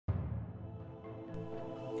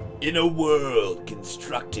In a world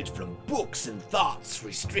constructed from books and thoughts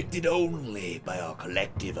restricted only by our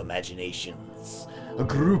collective imaginations, a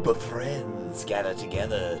group of friends gather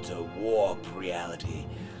together to warp reality,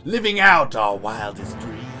 living out our wildest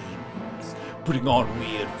dreams, putting on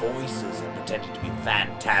weird voices and pretending to be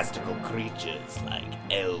fantastical creatures like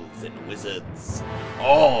elves and wizards,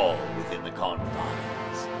 all within the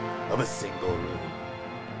confines of a single room.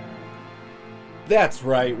 That's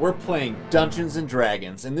right, we're playing Dungeons and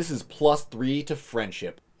Dragons, and this is +3 to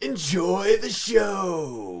friendship. Enjoy the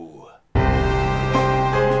show!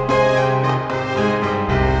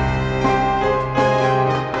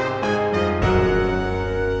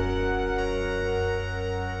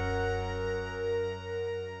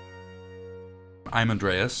 I'm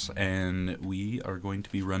Andreas, and we are going to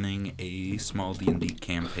be running a small D&D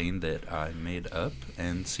campaign that I made up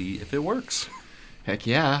and see if it works. Heck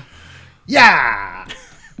yeah. Yeah!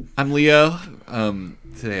 I'm Leo.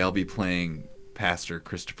 Today I'll be playing Pastor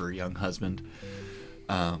Christopher Younghusband.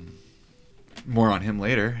 More on him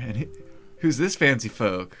later. And who's this fancy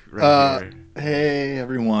folk right here? Hey,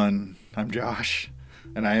 everyone. I'm Josh,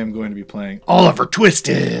 and I am going to be playing Oliver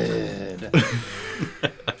Twisted.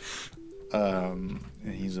 And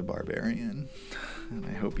he's a barbarian, and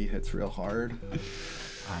I hope he hits real hard.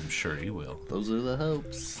 I'm sure he will. Those are the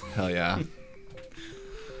hopes. Hell yeah.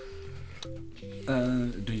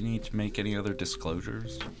 Do you need to make any other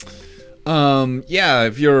disclosures? Yeah,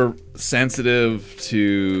 if you're sensitive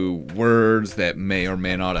to words that may or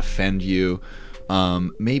may not offend you,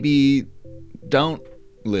 maybe don't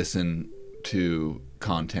listen to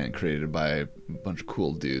content created by a bunch of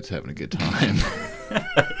cool dudes having a good time.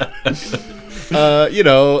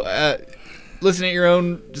 Listen at your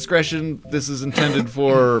own discretion. This is intended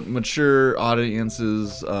for mature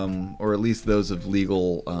audiences, or at least those of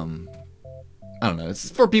legal, I don't know. It's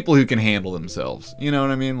for people who can handle themselves. You know what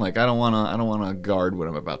I mean? Like, I don't wanna guard what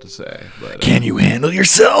I'm about to say. But Can you handle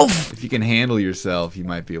yourself? if you can handle yourself, you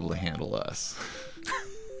might be able to handle us.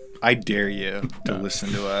 I dare you to listen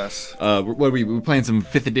to us. What are we playing some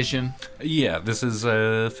 5th edition? Yeah, this is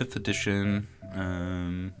 5th edition.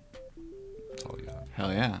 That's all I got.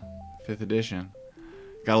 Hell yeah, 5th edition.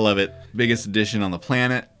 Gotta love it. Biggest edition on the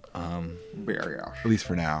planet. At least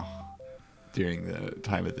for now. During the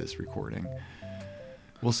time of this recording.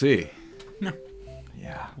 We'll see. No.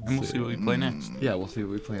 Yeah. And we'll see what we play next. Yeah, we'll see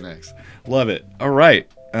what we play next. Love it. All right.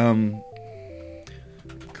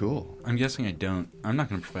 Cool. I'm guessing I'm not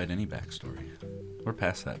going to provide any backstory. We're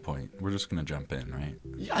past that point. We're just going to jump in, right?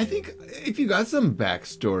 Yeah, I think if you got some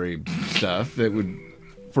backstory stuff that would,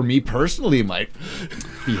 for me personally, might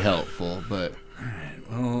be helpful, but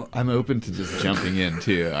Well, I'm open to just jumping in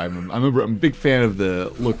too. I'm a big fan of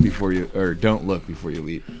the look before you, or don't look before you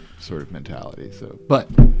leap sort of mentality. So, but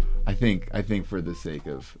I think for the sake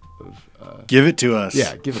of Give it to us.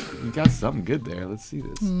 yeah, give it. You got something good there. Let's see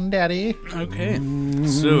this. Daddy. okay.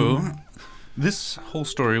 So, this whole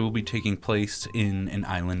story will be taking place in an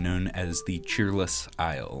island known as the Cheerless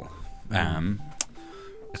Isle.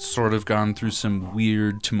 It's sort of gone through some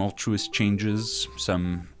weird, tumultuous changes.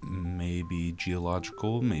 Some maybe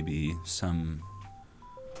geological, maybe some,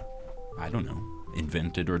 I don't know,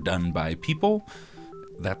 invented or done by people.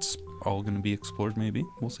 That's all going to be explored, maybe.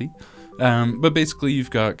 We'll see. But basically,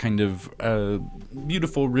 you've got kind of a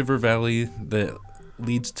beautiful river valley that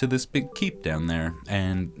leads to this big keep down there.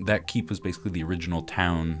 And that keep was basically the original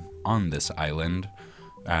town on this island.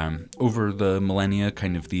 Over the millennia,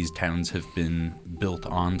 kind of these towns have been built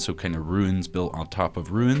on, so kind of ruins built on top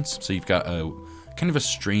of ruins. So you've got a kind of a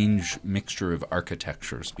strange mixture of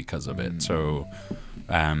architectures because of it. So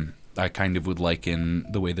I kind of would liken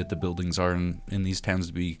the way that the buildings are in these towns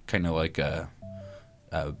to be kind of like a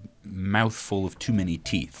mouthful of too many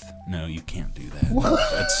teeth. No, you can't do that.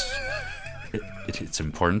 It's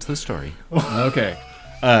important to the story. Okay.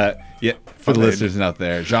 Yeah, for the listeners out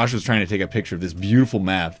there, Josh was trying to take a picture of this beautiful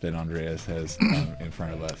map that Andreas has in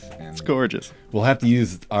front of us. And It's gorgeous. we'll have to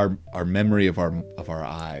use our memory of our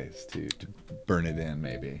eyes to burn it in,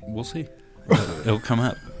 maybe. We'll see. It'll come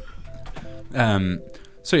up.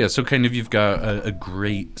 So kind of you've got a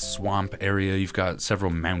great swamp area. You've got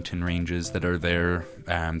several mountain ranges that are there.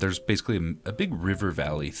 There's basically a big river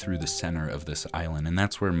valley through the center of this island, and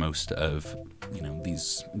that's where most of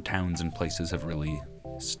these towns and places have really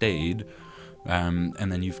stayed.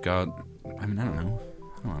 And then you've got, I don't know.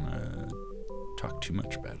 I don't want to talk too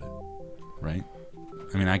much about it, right?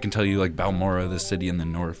 I can tell you, like, Balmora, the city in the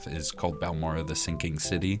north, is called Balmora, the sinking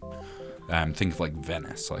city. Think of like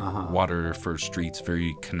Venice, like water for streets,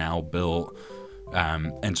 very canal built.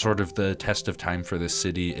 And sort of the test of time for this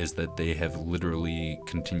city is that they have literally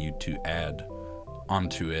continued to add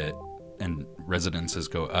onto it, and residences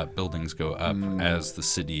go up, buildings go up as the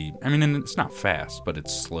city. I mean, and it's not fast, but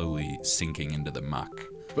it's slowly sinking into the muck.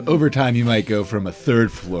 But over time, you might go from a third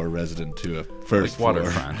floor resident to a first floor.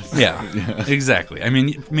 Waterfront. Yeah, exactly. I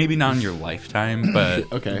mean, maybe not in your lifetime, but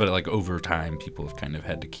Okay. but like over time, people have kind of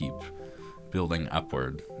had to keep building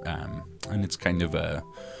upward, and it's kind of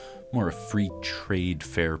more a free trade,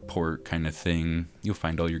 fair port kind of thing. You'll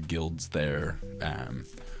find all your guilds there,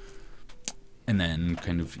 and then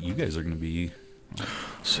kind of you guys are going to be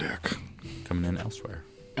Sick. coming in elsewhere.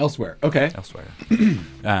 Elsewhere. Okay. Elsewhere.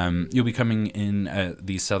 You'll be coming in at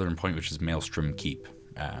the southern point, which is Maelstrom Keep.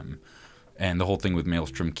 And the whole thing with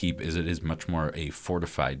Maelstrom Keep is it is much more a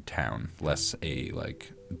fortified town, less a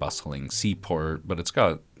like bustling seaport, but it's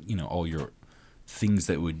got, you know, all your things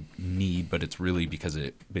that would need, but it's really because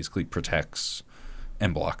it basically protects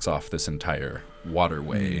and blocks off this entire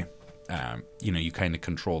waterway. You know, you kind of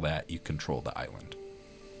control that. You control the island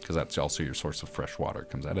because that's also your source of fresh water.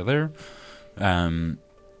 Comes out of there.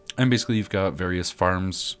 And basically you've got various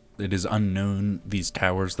farms. It is unknown, these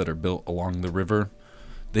towers that are built along the river.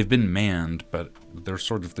 They've been manned, but they're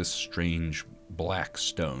sort of this strange black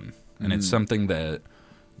stone. And it's something that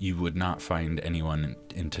you would not find anyone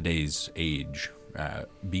in today's age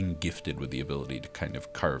being gifted with the ability to kind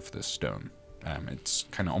of carve this stone. It's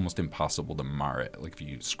kind of almost impossible to mar it. Like if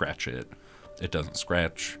you scratch it, it doesn't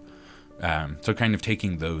scratch. So kind of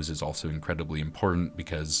taking those is also incredibly important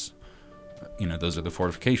because, you know, those are the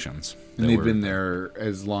fortifications. And they've been there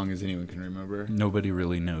as long as anyone can remember. Nobody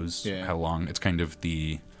really knows how long. It's kind of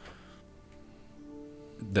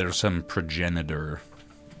there's some progenitor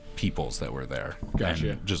peoples that were there.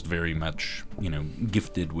 Gotcha. And just very much, you know,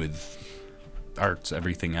 gifted with arts,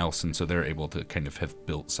 everything else. And so they're able to kind of have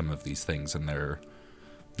built some of these things, and they're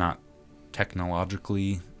not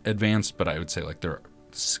technologically advanced, but I would say like their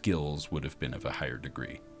skills would have been of a higher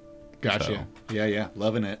degree. Gotcha. Yeah.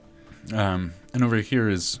 Loving it. And over here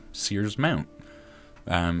is Sears Mount,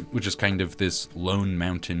 which is kind of this lone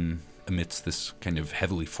mountain amidst this kind of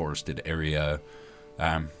heavily forested area.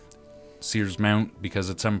 Sears Mount, because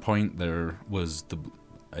at some point there was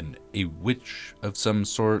a witch of some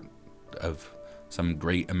sort, of some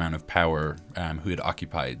great amount of power, who had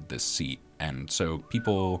occupied this seat. And so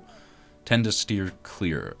people tend to steer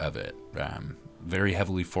clear of it. Very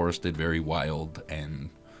heavily forested, very wild, and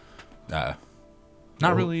not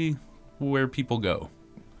really where people go.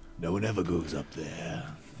 No one ever goes up there.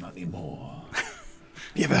 Not anymore.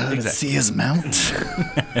 You ever heard of Sears Mount?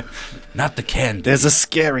 Not the candy. There's a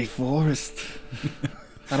scary forest.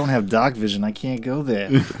 I don't have dog vision. I can't go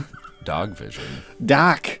there. Dog vision.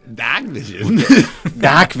 Doc vision.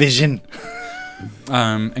 vision.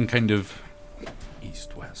 And kind of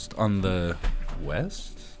east-west. On the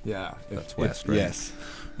west? Yeah. That's west, right? Yes.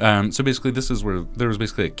 So basically this is where there was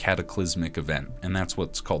basically a cataclysmic event, and that's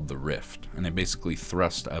what's called the Rift. And it basically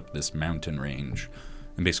thrust up this mountain range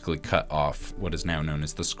and basically cut off what is now known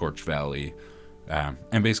as the Scorched Valley,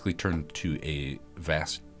 and basically turned to a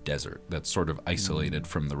vast desert that's sort of isolated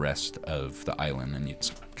from the rest of the island, and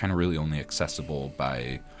it's kind of really only accessible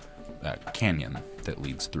by a canyon that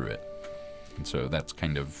leads through it. And so that's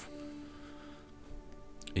kind of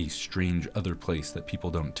a strange other place that people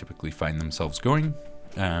don't typically find themselves going.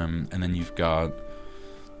 And then you've got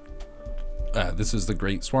this is the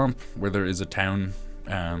Great Swamp, where there is a town.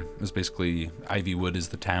 It's basically Ivywood is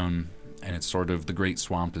the town, and it's sort of the Great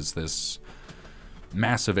Swamp is this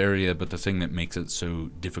massive area, but the thing that makes it so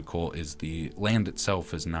difficult is the land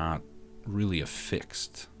itself is not really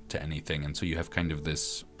affixed to anything, and so you have kind of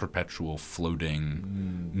this perpetual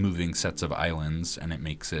floating, moving sets of islands, and it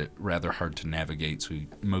makes it rather hard to navigate. So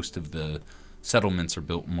most of the settlements are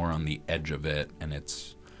built more on the edge of it, and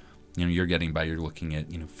it's, you know, you're looking at,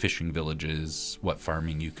 you know, fishing villages, what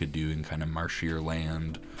farming you could do in kind of marshier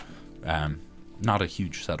land. Not a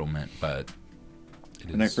huge settlement, but it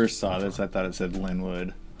is. When I first saw this, I thought it said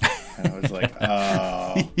Linwood. And I was like,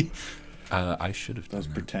 oh, I should have done those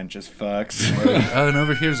that. pretentious fucks. Oh, and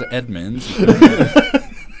over here's Edmonds.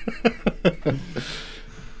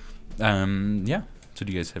 Yeah. So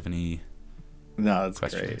do you guys have any No, that's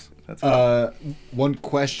questions? great. That's One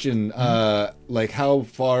question, like how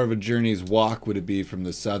far of a journey's walk would it be from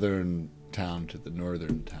the southern town to the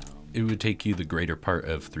northern town? It would take you the greater part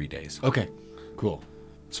of 3 days. Okay, cool.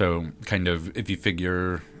 So kind of, if you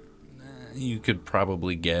figure, you could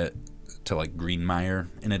probably get to like Greenmire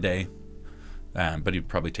in a day, but it'd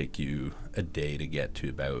probably take you a day to get to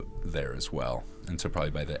about there as well. And so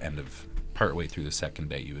probably by the end of partway through the second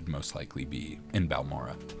day, you would most likely be in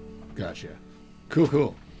Balmora. Gotcha.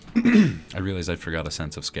 Cool. I realized I forgot a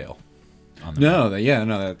sense of scale. on the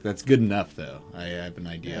map. That's good enough though. I have an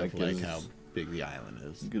idea Yeah, of like how big the island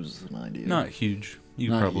is. Gives us an idea. Not huge. You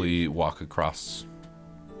Not probably walk across,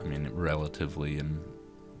 I mean, relatively in,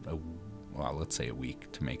 let's say a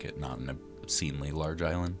week to make it not an obscenely large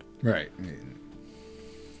island. Right.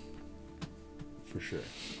 For sure.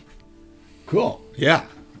 Cool. Yeah.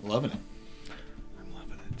 Loving it. I'm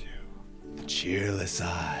loving it too. The Cheerless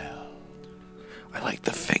Isle. I like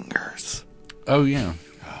the fingers. Oh, yeah.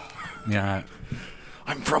 Yeah.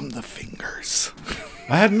 I'm from the fingers.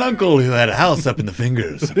 I had an uncle who had a house up in the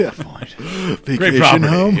Fingers at one point. Vacation Great property.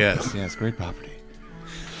 home. Yes, great property.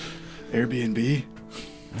 Airbnb.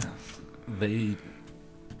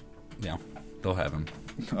 They'll have them.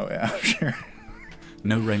 Oh yeah, sure.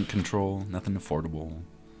 No rent control, nothing affordable.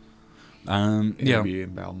 Yeah. Maybe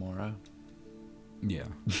in Balmora. Yeah.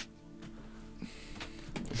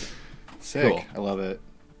 Sick. Cool. I love it.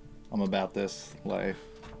 I'm about this life.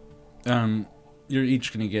 You're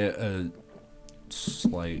each going to get a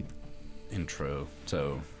slight intro,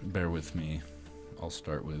 so bear with me. I'll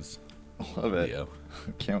start with Love it. Leo,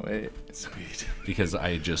 Can't wait. Sweet. because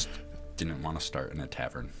I just didn't want to start in a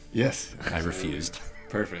tavern. Yes. I refused.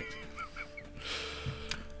 Perfect.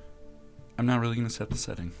 I'm not really going to set the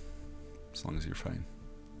setting, as long as you're fine.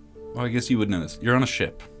 Well, I guess you would know this. You're on a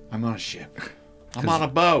ship. I'm on a ship. I'm on a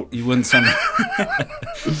boat. You wouldn't somehow...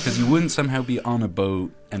 Because you wouldn't somehow be on a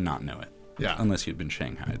boat and not know it. Yeah. Unless you'd been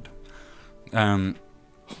shanghaied. On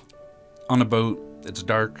a boat, it's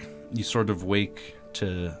dark. You sort of wake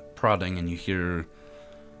to prodding and you hear,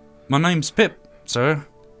 "My name's Pip, sir.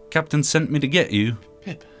 Captain sent me to get you."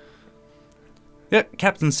 Pip. Yeah,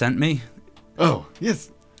 Captain sent me. Oh,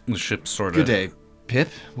 yes. The ship sort of... Good day, Pip.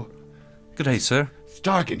 Good day, sir. It's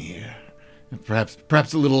dark in here.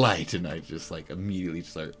 Perhaps a little light, and I just like immediately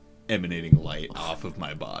start emanating light off of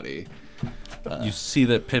my body. You see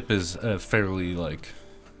that Pip is fairly, like,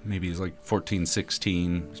 maybe he's like 14,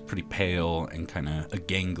 16. He's pretty pale and kind of a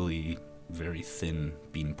gangly, very thin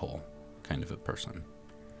beanpole kind of a person.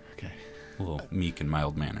 Okay. A little meek and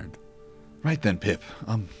mild-mannered. Right then, Pip.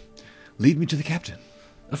 Lead me to the captain.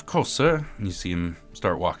 Of course, sir. And you see him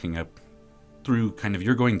start walking up through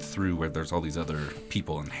you're going through where there's all these other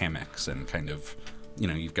people in hammocks and kind of,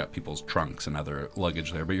 you've got people's trunks and other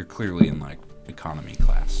luggage there, but you're clearly in, like, economy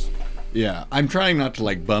class. Yeah, I'm trying not to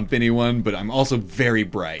like bump anyone, but I'm also very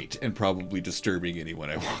bright and probably disturbing anyone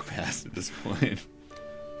I walk past at this point.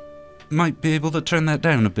 Might be able to turn that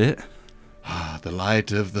down a bit. The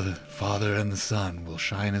light of the Father and the Son will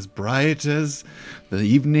shine as bright as the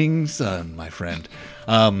evening sun, my friend.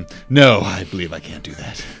 No, I believe I can't do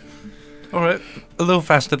that. All right, a little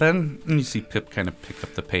faster then. And you see Pip kind of pick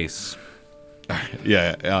up the pace.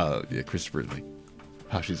 Yeah, Christopher like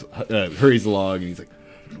hurries along, and he's like,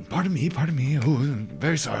 Pardon me. Oh, I'm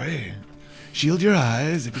very sorry. Shield your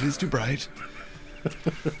eyes if it is too bright."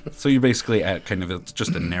 So you're basically at it's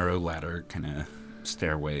just a narrow ladder, kind of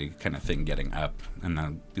stairway kind of thing getting up, and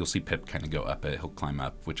then you'll see Pip kind of go up it. He'll climb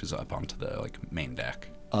up, which is up onto the main deck.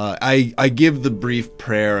 I give the brief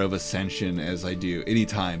prayer of ascension as I do any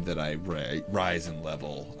time that I rise in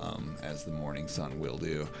level, as the morning sun will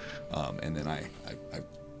do, and then I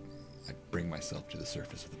bring myself to the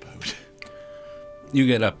surface of the boat. You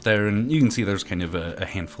get up there, and you can see there's kind of a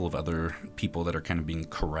handful of other people that are kind of being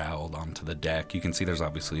corralled onto the deck. You can see there's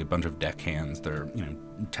obviously a bunch of deckhands. They're,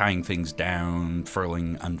 tying things down,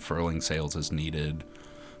 unfurling sails as needed.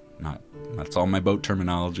 That's all my boat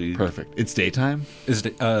terminology. Perfect. It's daytime? It's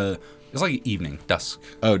like evening, dusk.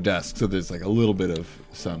 Oh, dusk. So there's like a little bit of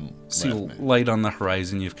sun See left. light on the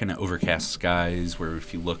horizon. You have kind of overcast skies where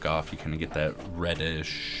if you look off, you kind of get that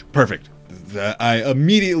reddish. Perfect. I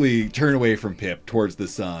immediately turn away from Pip towards the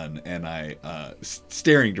sun, and I,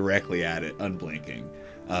 staring directly at it, unblinking,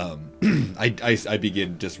 I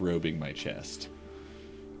begin disrobing my chest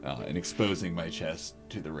and exposing my chest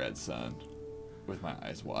to the red sun with my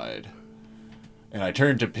eyes wide. And I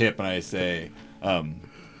turn to Pip and I say,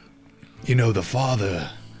 the Father,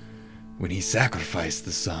 when he sacrificed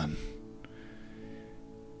the Son,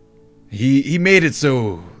 he made it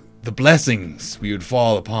so the blessings we would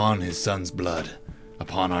fall upon his Son's blood,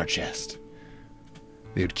 upon our chest.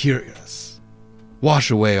 They would cure us,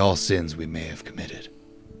 wash away all sins we may have committed.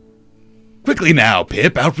 Quickly now,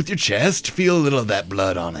 Pip, out with your chest. Feel a little of that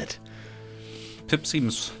blood on it. Pip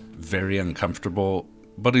seems very uncomfortable,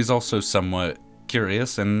 but he's also somewhat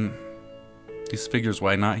curious, and he figures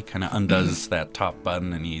why not. He kind of undoes that top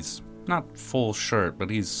button, and he's not full shirt,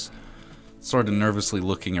 but he's sort of nervously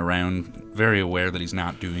looking around, very aware that he's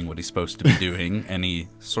not doing what he's supposed to be doing, and he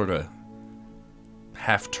sort of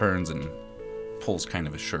half turns and pulls kind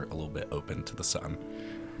of his shirt a little bit open to the sun.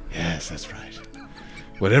 Yes, that's right.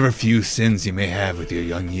 Whatever few sins you may have with your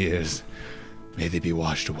young years, may they be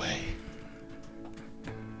washed away.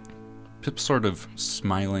 Pip's sort of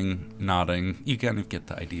smiling, nodding. You kind of get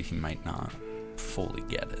the idea he might not fully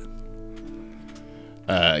get it.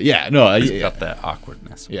 He's got that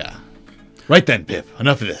awkwardness. Yeah. Right then, Pip,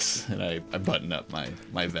 enough of this. And I button up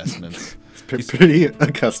my vestments. Pretty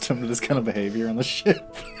accustomed to this kind of behavior on the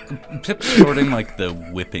ship. Pip's sort of like the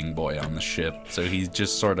whipping boy on the ship, so he's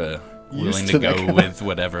just sort of willing to go with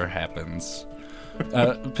whatever happens.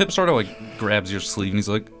 Pip sort of like grabs your sleeve and he's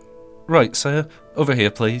like, "Right, sir, over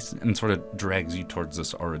here, please," and sort of drags you towards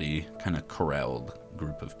this already kind of corralled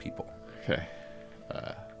group of people. Okay.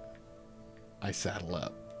 I saddle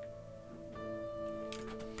up.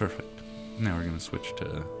 Perfect. Now we're going to switch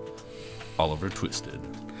to Oliver Twisted.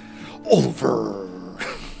 Oliver!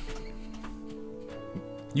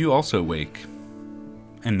 You also wake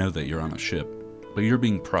and know that you're on a ship, but you're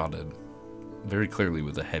being prodded very clearly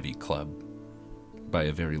with a heavy club by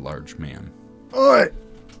a very large man. Oi!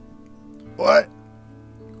 What?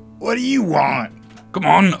 What do you want? Come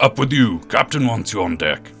on, up with you. Captain wants you on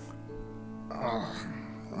deck.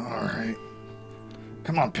 Alright.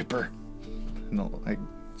 Come on, Pipper. No, I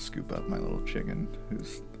scoop up my little chicken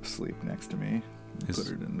who's asleep next to me, and put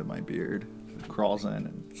it into my beard. It crawls in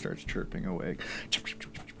and starts chirping awake.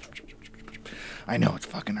 I know it's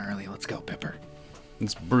fucking early. Let's go, Pipper.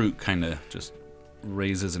 This brute kind of just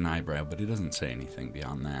raises an eyebrow, but he doesn't say anything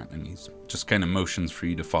beyond that, and he's just kind of motions for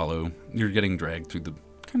you to follow. You're getting dragged through the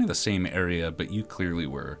kind of the same area, but you clearly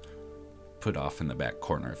were put off in the back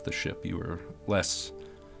corner of the ship. You were less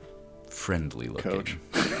friendly looking. Coach.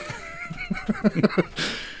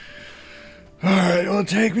 Alright, well,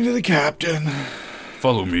 take me to the captain.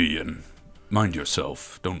 Follow me and mind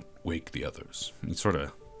yourself. Don't wake the others. He sort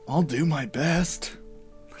of... I'll do my best.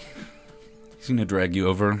 He's going to drag you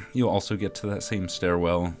over. You'll also get to that same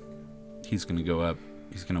stairwell. He's going to go up.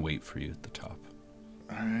 He's going to wait for you at the top.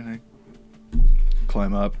 Alright, I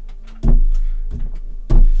climb up.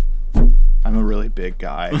 I'm a really big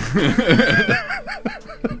guy.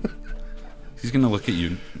 He's going to look at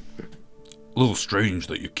you. A little strange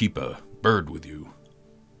that you keep a bird with you.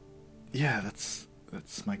 Yeah, that's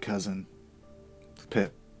my cousin,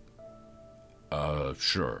 Pip.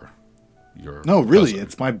 Sure. Your No, really, cousin.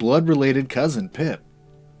 it's my blood-related cousin, Pip.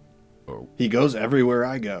 Oh, He goes everywhere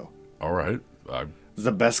I go. all right. He's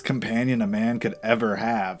the best companion a man could ever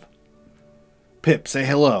have. Pip, say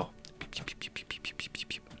hello.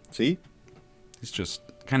 See? He's just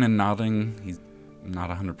kind of nodding. He's not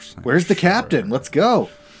 100%. Where's the sure. captain? Let's go.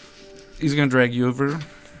 He's going to drag you over.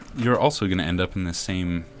 You're also going to end up in the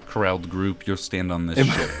same corralled group. You'll stand on this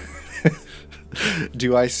ship.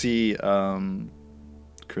 Do I see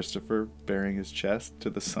Christopher bearing his chest to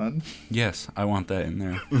the sun? Yes, I want that in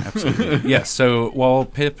there. Absolutely. Yes, so while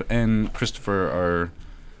Pip and Christopher are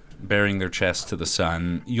bearing their chests to the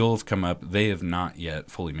sun, you'll have come up. They have not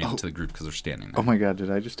yet fully made it to the group because they're standing there. Oh my god,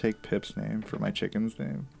 did I just take Pip's name for my chicken's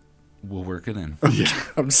name? We'll work it in.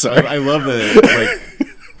 I'm sorry. I love it. Like,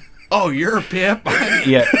 oh, you're Pip.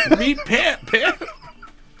 Yeah. Meet Pip.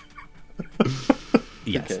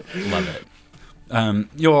 Yes, Okay. love it.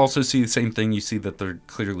 You'll also see the same thing. You see that they're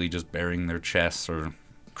clearly just bearing their chests, or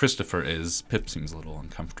Christopher is. Pip seems a little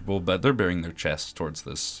uncomfortable, but they're bearing their chests towards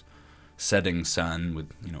this setting sun with,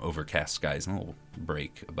 overcast skies and a little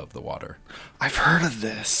break above the water. I've heard of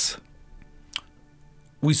this.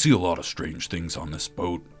 We see a lot of strange things on this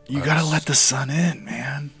boat. You gotta let the sun in,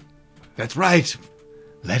 man. That's right.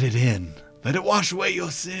 Let it in. Let it wash away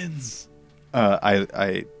your sins.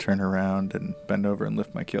 I turn around and bend over and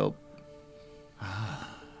lift my kilt.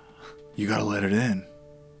 You gotta let it in.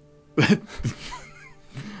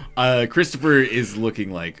 Christopher is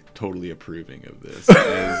looking like totally approving of this.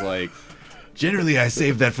 He's like, generally I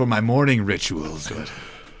save that for my morning rituals, but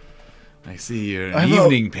I see you're an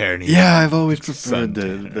evening parent. Yeah, I've always preferred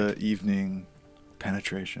Suntanner. the evening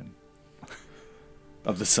penetration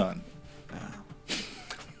of the sun.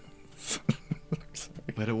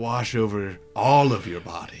 Let it wash over all of your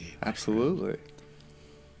body. Absolutely.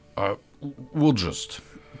 We'll just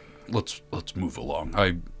let's move along.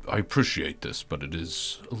 I appreciate this, but it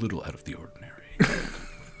is a little out of the ordinary.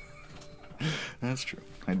 That's true.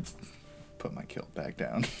 I put my kilt back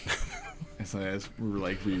down. As we're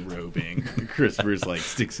like re-robing, Christopher's like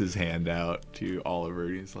sticks his hand out to Oliver.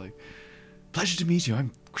 And he's like, "Pleasure to meet you.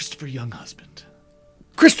 I'm Christopher Younghusband."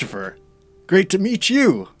 Christopher, great to meet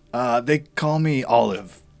you. They call me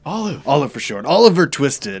Olive. Olive. Olive for short. Oliver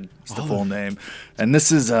Twisted is the full name. And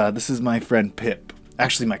this is my friend Pip.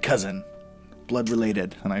 Actually, my cousin. Blood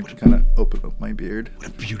related. And I kind of open up my beard. What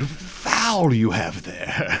a beautiful fowl you have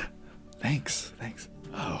there. Thanks.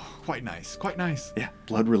 Oh, quite nice. Quite nice. Yeah,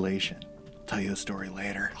 blood relation. I'll tell you the story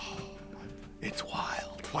later. It's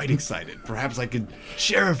wild. Quite excited. Perhaps I could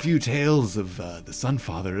share a few tales of the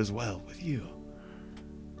Sunfather as well with you.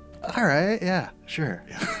 All right, yeah, sure.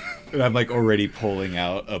 And I'm like already pulling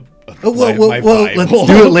out my Whoa. Bible. Let's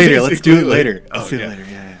do it later. Let's do it basically. later. Oh, Let's do it yeah. later.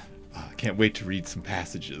 Yeah. I can't wait to read some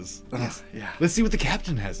passages. Yes. Yeah. Let's see what the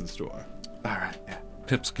captain has in store. All right. Yeah.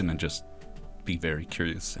 Pip's gonna just be very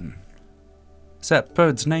curious and... Is that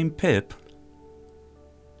bird's name Pip?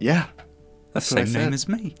 Yeah. That's the what I same name said. as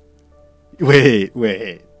me.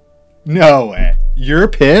 Wait. No way. You're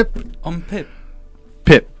Pip? I'm Pip.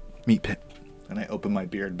 Pip. Meet Pip. And I open my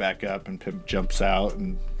beard back up, and Pip jumps out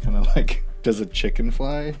and kind of like does a chicken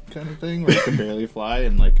fly kind of thing, where he can barely fly,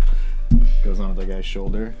 and like goes on the guy's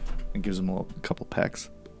shoulder and gives him a couple pecks.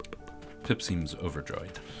 Pip seems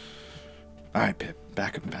overjoyed. All right, Pip.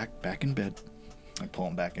 Back in bed. I pull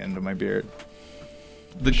him back into my beard.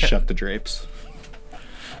 Shut the drapes.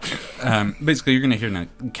 Basically, you're going to hear now,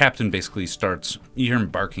 Captain basically starts, you hear him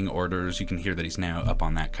barking orders. You can hear that he's now up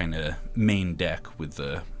on that kind of main deck with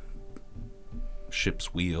the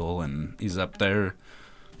ship's wheel, and he's up there.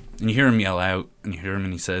 And you hear him yell out, and you hear him,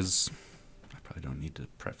 and he says, I probably don't need to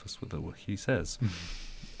preface with what he says.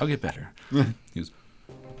 I'll get better. He goes,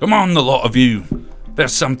 come on, the lot of you.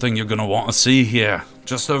 There's something you're going to want to see here,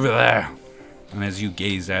 just over there. And as you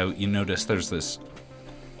gaze out, you notice there's this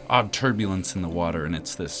odd turbulence in the water, and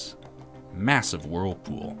it's this massive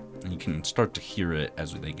whirlpool, and you can start to hear it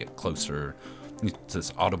as they get closer. It's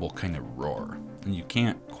this audible kind of roar, and you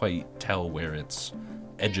can't quite tell where its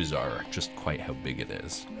edges are, just quite how big it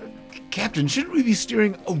is. Captain, shouldn't we be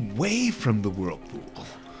steering away from the whirlpool?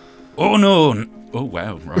 Oh no! Oh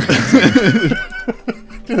wow! Wrong.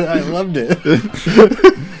 I loved it.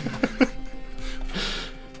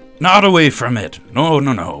 Not away from it.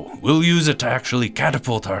 No. We'll use it to actually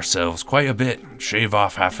catapult ourselves quite a bit. Shave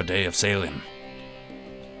off half a day of sailing.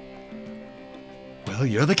 Well,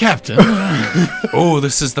 you're the captain. Oh,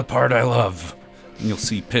 this is the part I love. And you'll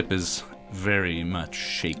see Pip is very much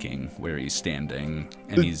shaking where he's standing.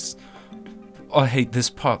 And he's... I hate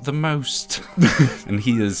this part the most. And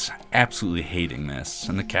he is absolutely hating this.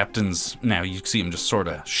 And the captain's... Now you see him just sort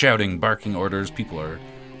of shouting, barking orders. People are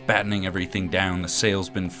battening everything down. The sail's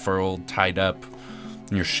been furled, tied up.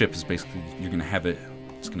 And your ship is basically... You're going to have it...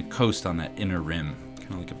 It's going to coast on that inner rim.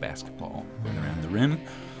 Kind of like a basketball going around the rim.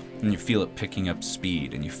 And you feel it picking up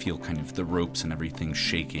speed, and you feel kind of the ropes and everything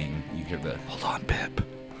shaking. You hear the... Hold on, Pip.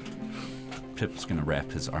 Pip's gonna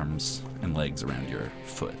wrap his arms and legs around your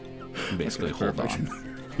foot. And basically hold on.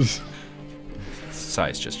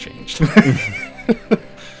 Size just changed.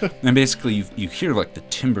 And basically you hear like the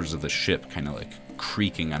timbers of the ship kind of like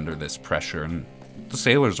creaking under this pressure, and the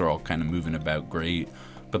sailors are all kind of moving about great,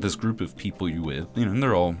 but this group of people you're with, and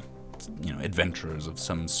they're all, adventurers of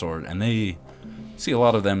some sort, and they... See a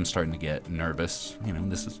lot of them starting to get nervous.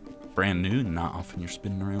 This is brand new, and not often you're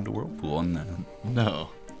spinning around a whirlpool. And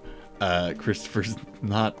No. Christopher's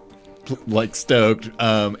not stoked,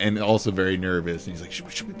 and also very nervous. And he's like,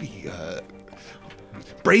 should we be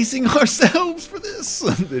bracing ourselves for this?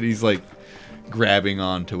 And he's like grabbing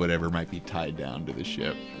onto whatever might be tied down to the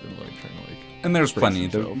ship and trying to and there's brace plenty.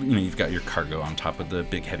 himself. You've got your cargo on top of the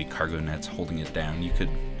big heavy cargo nets holding it down. You could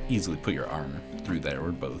easily put your arm through there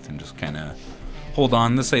or both and just kind of hold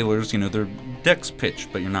on. The sailors, their deck's pitched,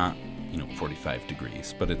 but you're not, 45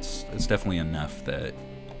 degrees. But it's definitely enough that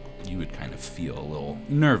you would kind of feel a little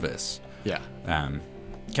nervous. Yeah.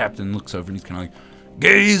 Captain looks over and he's kind of like,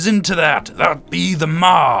 gaze into that be the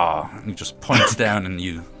ma. And he just points down, and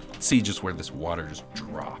you see just where this water just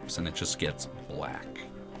drops, and it just gets black.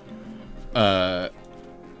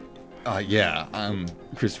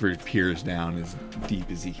 Christopher peers down as deep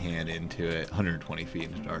as he can into it, 120 feet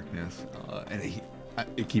into darkness, and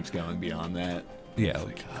it keeps going beyond that. Yeah, It's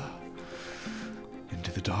like,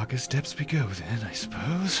 into the darkest depths we go then, I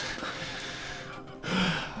suppose.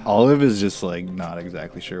 Olive is just like not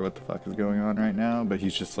exactly sure what the fuck is going on right now, but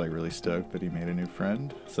he's just like really stoked that he made a new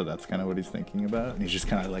friend. So that's kind of what he's thinking about. And he's just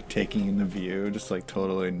kind of like taking in the view, just like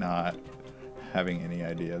totally not having any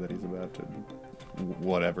idea that he's about to,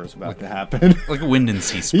 whatever's about to happen. like a wind and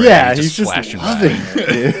sea spray. Yeah, he's just flashing loving by.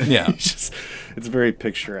 it. Dude. Yeah. It's very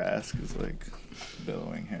picturesque. It's like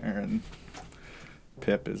billowing hair, and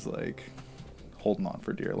Pip is like holding on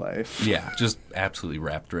for dear life. Yeah, just absolutely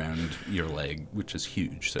wrapped around your leg, which is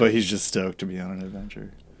huge. So. But he's just stoked to be on an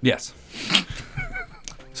adventure. Yes.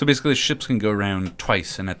 So basically, ships can go around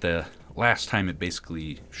twice, and at the last time, it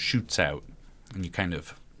basically shoots out, and you kind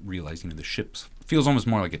of realize, the ship feels almost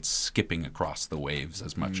more like it's skipping across the waves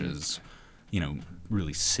as much as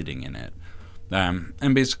really sitting in it.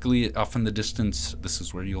 And basically, off in the distance, this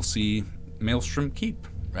is where you'll see Maelstrom Keep,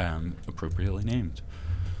 appropriately named.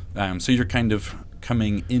 So you're kind of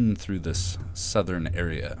coming in through this southern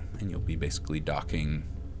area, and you'll be basically docking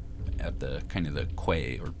at the kind of the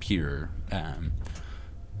quay or pier.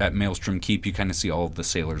 At Maelstrom Keep, you kind of see all of the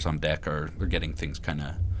sailors on deck they're getting things kind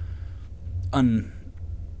of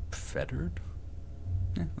unfettered.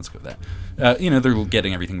 Yeah, let's go with that. They're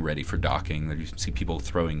getting everything ready for docking. You see people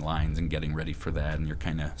throwing lines and getting ready for that, and you're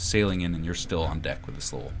kind of sailing in, and you're still on deck with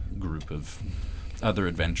this little group of other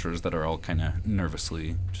adventurers that are all kind of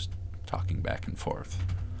nervously just talking back and forth.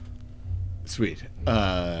 Sweet.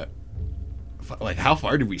 How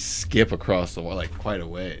far did we skip across the wall? Like, quite a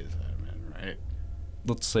ways, right?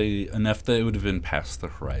 Let's say enough that it would have been past the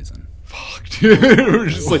horizon. Fuck, dude. We're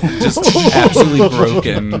just absolutely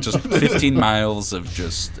broken. Just 15 miles of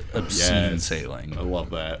just obscene sailing. I love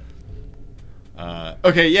that.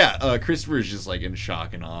 Okay, yeah. Christopher's just like in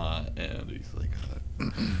shock and awe, and he's like,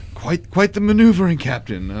 quite the maneuvering,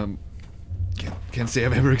 Captain. Can't say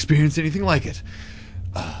I've ever experienced anything like it.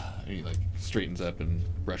 He like straightens up and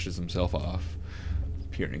brushes himself off,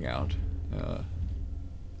 peering out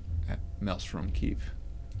at Maelstrom Keep.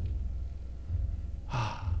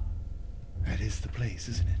 That is the place,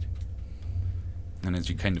 isn't it? And as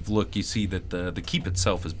you kind of look, you see that the keep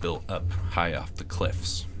itself is built up high off the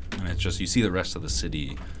cliffs. And it's just, you see the rest of the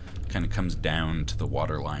city kind of comes down to the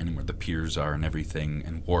water line and where the piers are and everything,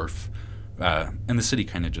 and wharf. And the city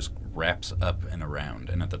kind of just wraps up and around.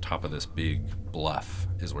 And at the top of this big bluff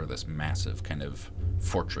is where this massive kind of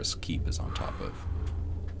fortress keep is on top of.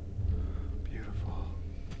 Beautiful.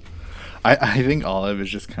 I think Olive is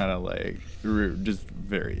just kind of like, just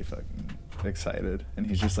very fucking excited, and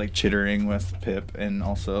he's just like chittering with Pip and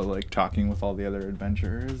also like talking with all the other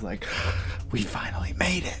adventurers, like, we finally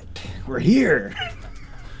made it, we're here.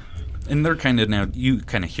 And they're kind of, now you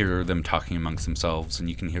kind of hear them talking amongst themselves, and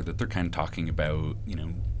you can hear that they're kind of talking about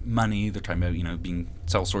money. They're talking about being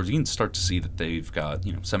sell swords. You can start to see that they've got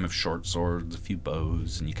some have short swords, a few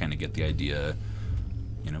bows, and you kind of get the idea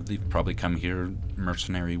they've probably come here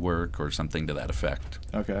mercenary work or something to that effect.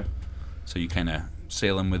 Okay. So you kind of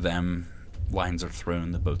sail in with them. Lines are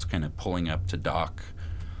thrown. The boat's kind of pulling up to dock.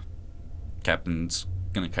 Captain's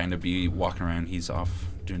going to kind of be walking around. He's off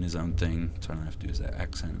doing his own thing. So I don't have to do his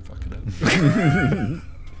accent and fuck it up.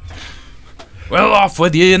 Well, off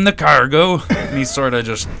with you in the cargo. And he's sort of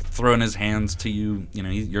just throwing his hands to you.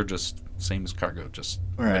 You're just same as cargo, just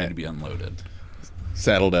ready to be unloaded.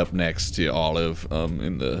 Saddled up next to Olive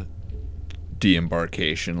in the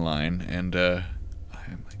de-embarkation line, and I'm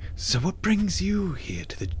like, so what brings you here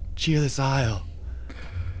to the Cheerless Isle?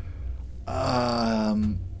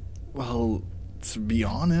 Well, to be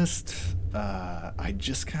honest, I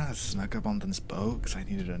just kind of snuck up on this boat because I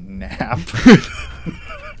needed a nap.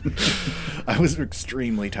 I was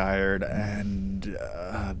extremely tired, and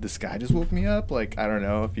this guy just woke me up. Like, I don't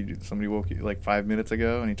know if somebody woke you like 5 minutes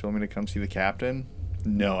ago, and he told me to come see the captain.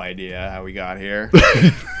 No idea how we got here.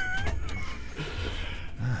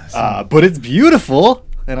 But it's beautiful,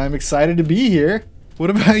 and I'm excited to be here. What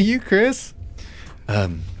about you, Chris?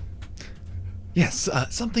 Yes,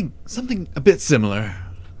 something a bit similar.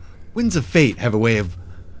 Winds of fate have a way of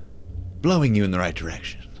blowing you in the right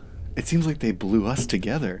direction. It seems like they blew us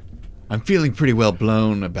together. I'm feeling pretty well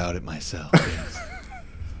blown about it myself, yes.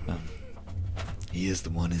 He is the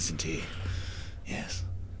one, isn't he? Yes.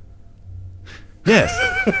 Yes.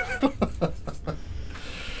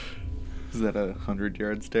 Is that a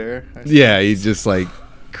 100-yard stare? Yeah, he's just like,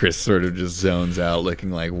 Chris sort of just zones out, looking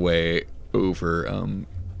like way over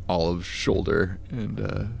Olive's shoulder,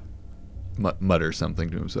 and mutters something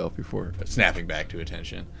to himself before snapping back to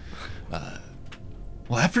attention.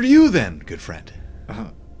 Well, after you then, good friend.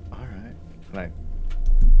 All right. And I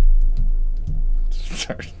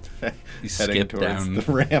start heading towards down the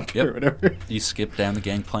ramp or whatever. You skip down the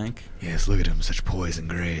gangplank. Yes, look at him, such poise and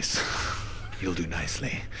grace. He'll do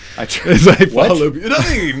nicely. I As I follow you.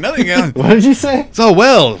 Nothing. What did you say? It's all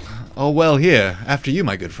well here. After you,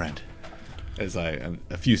 my good friend. As I am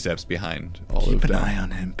a few steps behind all Keep of an them. eye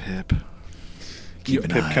on him, Pip. Keep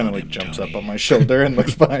an Pip eye kind on of like him, jumps Tony. up on my shoulder and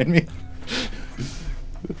looks behind me.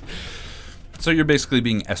 So you're basically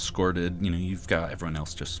being escorted. You've got everyone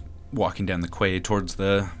else just walking down the quay towards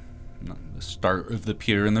the start of the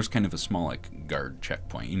pier, and there's kind of a small guard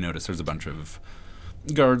checkpoint. You notice there's a bunch of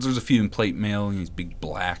guards. There's a few in plate mail, these big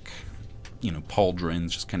black,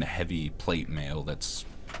 pauldrons, just kind of heavy plate mail that's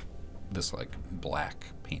this black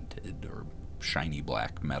painted or shiny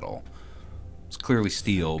black metal. It's clearly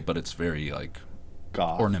steel, but it's very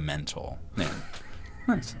Goth. ornamental. Yeah.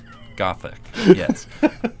 Nice. Gothic, yes.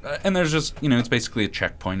 And there's just, it's basically a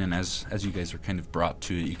checkpoint, and as you guys are kind of brought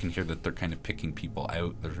to it, you can hear that they're kind of picking people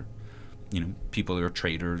out. They're, people that are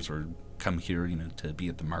traders or come here, to be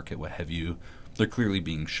at the market, what have you. They're clearly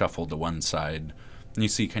being shuffled to one side, and you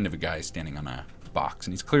see kind of a guy standing on a box,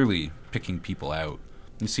 and he's clearly picking people out.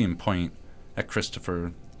 You see him point at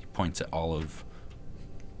Christopher, he points at Olive,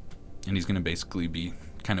 and he's going to basically be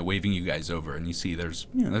kind of waving you guys over, and you see there's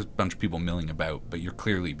a bunch of people milling about, but you're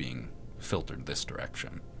clearly being filtered this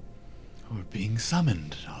direction. We're being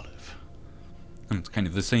summoned, Olive. And it's kind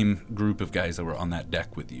of the same group of guys that were on that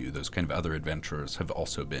deck with you. Those kind of other adventurers have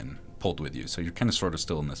also been pulled with you, so you're kind of sort of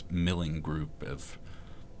still in this milling group of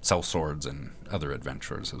sellswords and other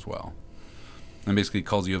adventurers as well. And basically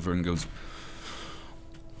calls you over and goes,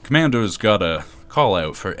 Commander's got a call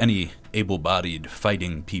out for any able-bodied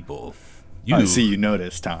fighting people. I see you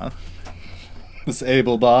noticed, huh? This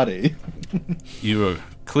able body. You are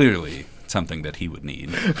clearly something that he would need.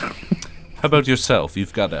 How about yourself?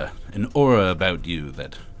 You've got an aura about you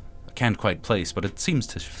that I can't quite place, but it seems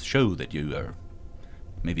to show that you are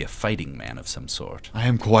maybe a fighting man of some sort. I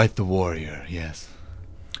am quite the warrior, yes.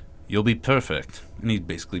 You'll be perfect. And he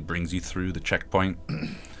basically brings you through the checkpoint.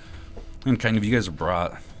 And kind of you guys are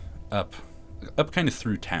brought up kind of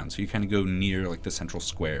through town. So you kind of go near like the central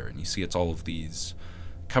square, and you see it's all of these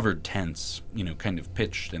covered tents, kind of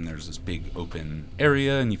pitched, and there's this big open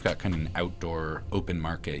area, and you've got kind of an outdoor open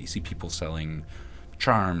market. You see people selling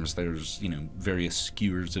charms. There's, various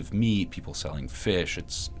skewers of meat, people selling fish.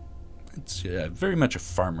 It's very much a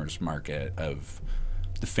farmer's market of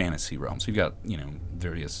the fantasy realm. So you've got,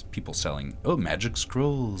 various people selling, magic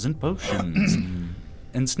scrolls and potions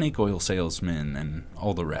and snake oil salesmen and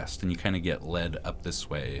all the rest. And you kind of get led up this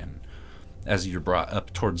way. And as you're brought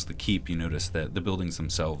up towards the keep, you notice that the buildings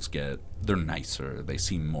themselves they're nicer. They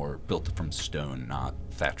seem more built from stone, not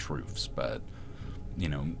thatch roofs, but,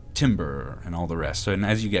 timber and all the rest. So, and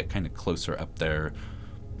as you get kind of closer up there,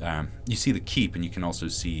 you see the keep, and you can also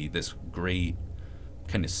see this great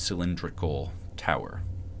kind of cylindrical tower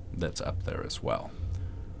that's up there as well.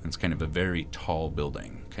 It's kind of a very tall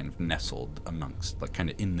building, kind of nestled amongst, like kind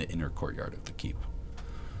of in the inner courtyard of the keep.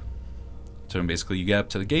 So basically you get up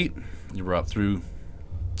to the gate, you're brought through,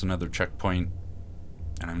 it's another checkpoint,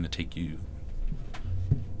 and I'm going to take you...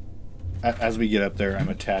 As we get up there, I'm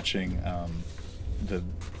attaching the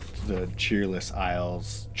Cheerless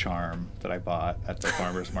Isles charm that I bought at the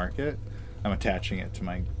farmer's market. I'm attaching it to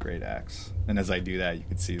my great axe. And as I do that, you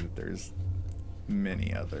can see that there's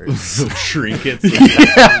many others. Little trinkets,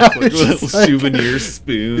 It's little just like- souvenir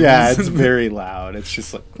spoons. Yeah, it's very loud. It's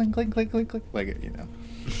just like clink, clink, clink, clink, clink. Like,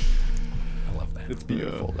 I love that. It's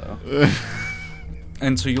beautiful, though.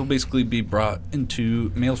 And so you'll basically be brought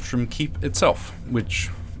into Maelstrom Keep itself, which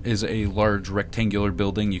is a large rectangular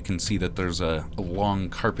building. You can see that there's a long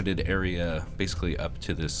carpeted area basically up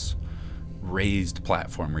to this raised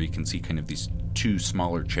platform where you can see kind of these two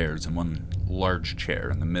smaller chairs and one large chair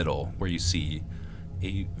in the middle, where you see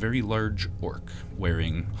a very large orc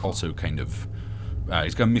wearing also kind of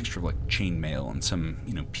he's got a mixture of like chainmail and some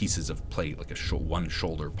pieces of plate, like one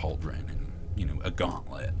shoulder pauldron and a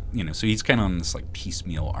gauntlet, so he's kind of on this like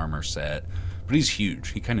piecemeal armor set, but he's huge.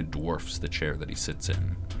 He kind of dwarfs the chair that he sits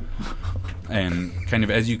in. And kind of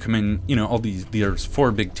as you come in, there's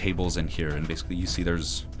 4 big tables in here, and basically you see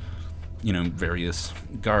there's various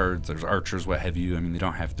guards, there's archers, what have you. I mean, they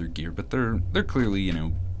don't have their gear, but they're clearly,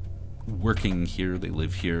 working here. They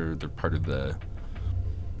live here. They're part of the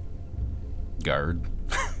guard,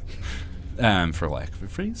 for lack of a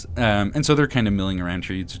phrase. And so they're kind of milling around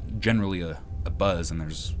here. It's generally a buzz, and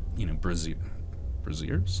there's,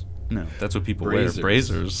 braziers? No, that's what people wear.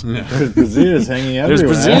 Braziers. There's braziers hanging everywhere.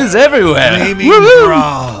 There's braziers everywhere.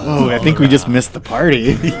 Oh, I think we just missed the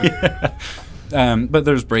party. But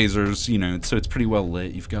there's braziers, so it's pretty well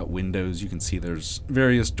lit. You've got windows. You can see there's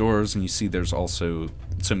various doors, and you see there's also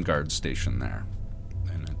some guards stationed there.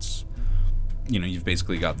 And it's, you've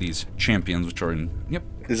basically got these champions, which are in, yep.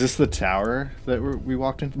 Is this the tower that we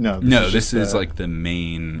walked into? No, this is like the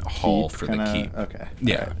main hall for the keep. Okay.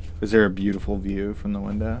 Yeah. Right. Is there a beautiful view from the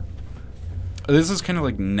window? This is kind of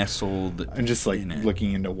like nestled. I'm just like in it.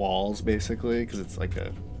 looking into walls, basically, because it's like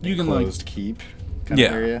a You can, enclosed keep kind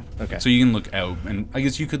of area. Okay. So you can look out, and I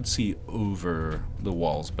guess you could see over the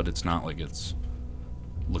walls, but it's not like it's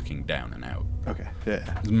looking down and out. Okay.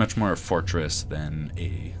 Yeah. It's much more a fortress than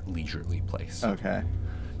a leisurely place. Okay.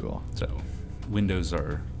 Cool. So windows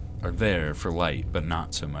are there for light, but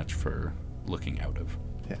not so much for looking out of.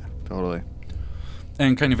 Yeah. Totally.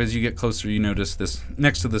 And kind of as you get closer, you notice this,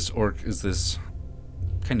 next to this orc is this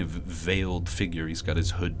kind of veiled figure. He's got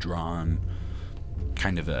his hood drawn,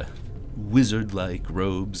 kind of a wizard-like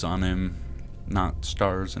robes on him. Not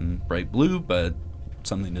stars and bright blue, but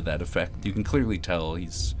something to that effect. You can clearly tell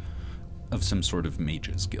he's of some sort of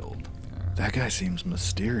mage's guild. That guy seems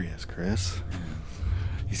mysterious, Chris.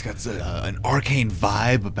 He's got an arcane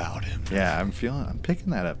vibe about him. Yeah, I'm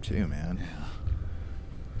picking that up too, man.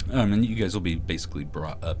 And you guys will be basically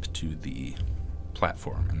brought up to the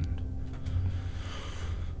platform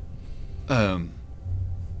and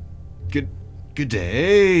Good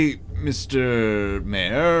day, Mr.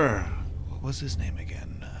 Mayor. What was his name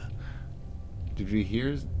again? Did we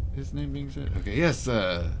hear his name being said? Okay, yes,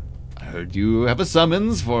 I heard you have a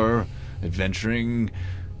summons for adventuring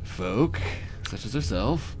folk, such as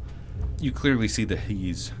yourself. you clearly see that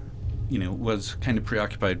he's, was kind of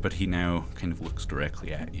preoccupied, but he now kind of looks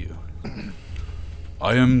directly at you.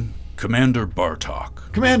 I am Commander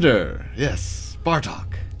Bartok. Commander, yes,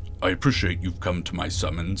 Bartok. I appreciate you've come to my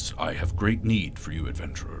summons. I have great need for you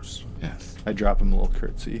adventurers. Yes. I drop him a little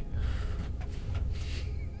curtsy.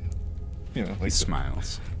 He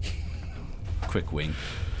smiles. Quick wink.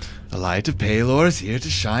 The light of Palor is here to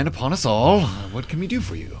shine upon us all. What can we do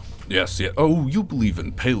for you? Yes, yeah. Oh, you believe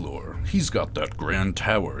in Palor. He's got that grand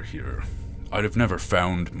tower here. I'd have never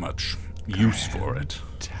found much use for it.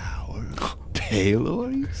 Tower?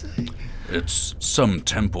 Palor, you say? It's some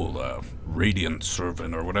temple, Radiant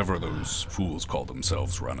Servant, or whatever those fools call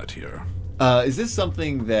themselves run it here. Is this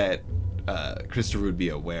something that Christopher would be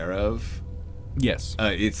aware of? Yes.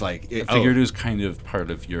 It's like... I figured it was kind of part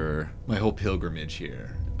of your... my whole pilgrimage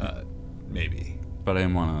here. Maybe. But I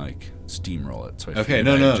didn't want to, steamroll it, so I Okay,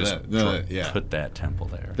 figured no, I'd just yeah. put that temple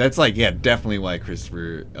there. That's definitely why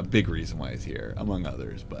Christopher... a big reason why he's here, among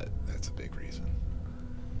others, but that's a big reason.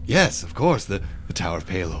 Yes, of course, the Tower of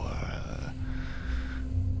Palor.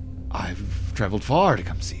 I've traveled far to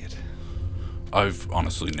come see it. I've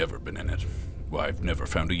honestly never been in it. Well, I've never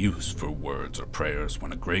found a use for words or prayers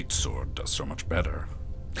when a great sword does so much better.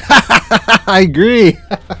 I agree.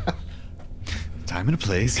 Time and a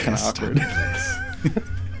place. Kinda Yes, awkward. time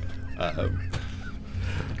and a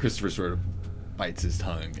place. Christopher sort of bites his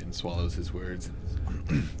tongue and swallows his words.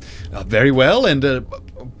 Very well, and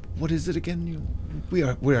what is it again we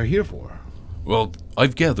are here for? Well,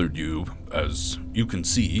 I've gathered you, as you can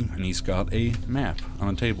see, and he's got a map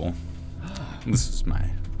on a table. This is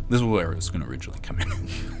where it's going to originally come in.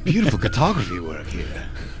 Beautiful cartography work here.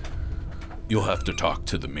 You'll have to talk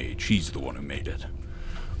to the mage. He's the one who made it.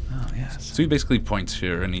 Oh, yes. So he basically points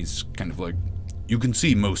here, and he's kind of like, you can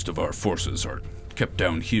see most of our forces are kept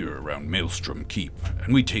down here around Maelstrom Keep,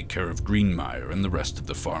 and we take care of Greenmire and the rest of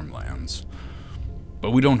the farmlands.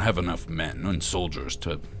 But we don't have enough men and soldiers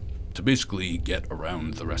to basically get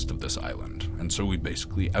around the rest of this island, and so we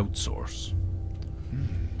basically outsource.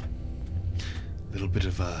 Little bit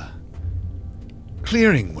of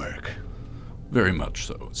clearing work. Very much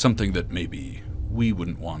so. Something that maybe we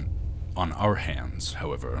wouldn't want on our hands,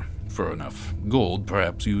 however. For enough gold,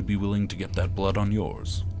 perhaps you would be willing to get that blood on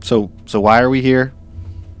yours. So why are we here?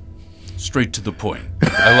 Straight to the point.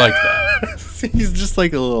 I like that. He's just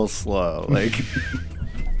like a little slow. Like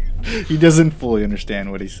he doesn't fully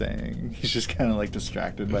understand what he's saying. He's just kind of like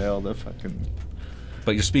distracted by all the fucking.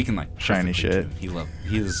 But you're speaking like Shiny perfectly, shit.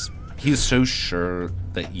 too. He is so sure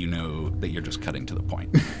that you know that you're just cutting to the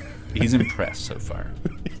point. He's impressed so far.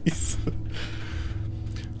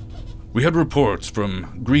 We had reports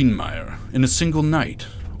from Greenmire. In a single night,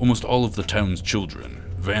 almost all of the town's children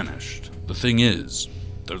vanished. The thing is,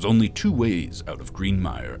 there's only 2 ways out of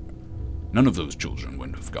Greenmire. None of those children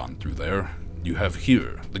would have gone through there. You have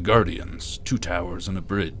here the Guardians, 2 towers and a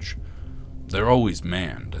bridge. They're always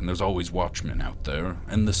manned, and there's always watchmen out there,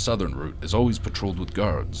 and the southern route is always patrolled with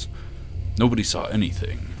guards. Nobody saw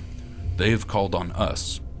anything. They have called on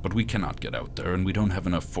us, but we cannot get out there, and we don't have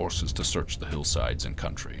enough forces to search the hillsides and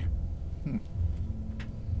country.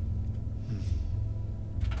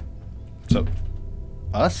 So,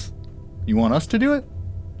 us? You want us to do it?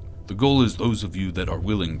 The goal is those of you that are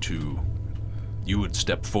willing to. You would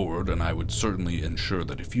step forward, and I would certainly ensure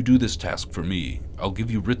that if you do this task for me, I'll give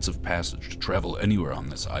you writs of passage to travel anywhere on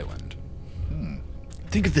this island.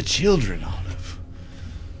 Think of the children, Olive.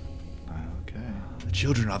 Okay. The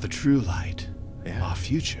children are the true light. Yeah. Our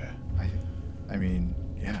future. I mean,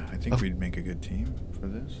 yeah, I think we'd make a good team for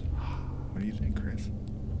this. What do you think, Chris?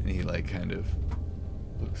 And he kind of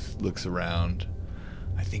looks around.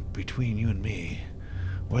 I think between you and me,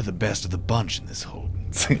 we're the best of the bunch in this whole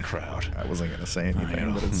crowd. I wasn't gonna say anything,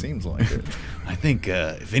 know. but it seems like it. I think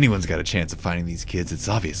if anyone's got a chance of finding these kids, it's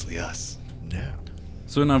obviously us. Yeah.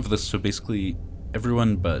 So enough of this. So basically,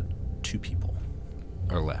 everyone but 2 people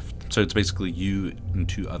are left. So it's basically you and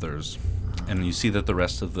 2 others And you see that the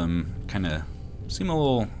rest of them kind of seem a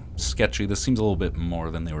little sketchy. This seems a little bit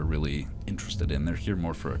more than they were really interested in. They're here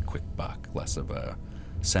more for a quick buck, less of a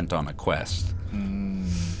sent on a quest.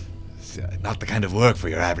 Not the kind of work for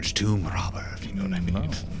your average tomb robber, if you know what I mean. No,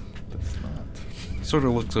 that's not. He sort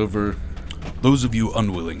of looks over. Those of you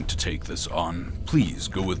unwilling to take this on, please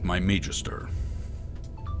go with my magister.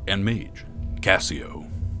 And mage, Cassio.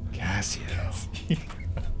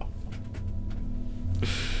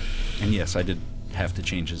 And yes, I did have to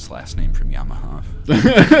change his last name from Yamaha.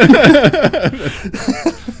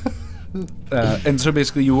 And so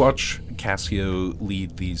basically you watch Cassio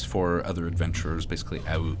lead these 4 other adventurers basically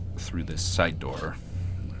out through this side door.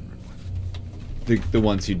 The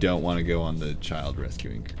ones who don't want to go on the child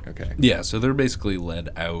rescuing. Okay. Yeah, so they're basically led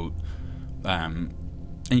out. And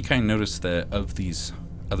you kind of notice that of these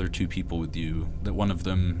other 2 people with you, that one of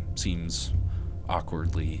them seems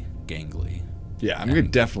awkwardly gangly. Yeah, I'm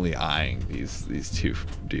definitely eyeing these 2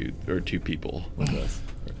 people with us.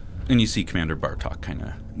 And you see Commander Bartok kind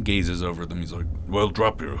of gazes over them. He's like, well,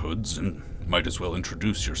 drop your hoods and might as well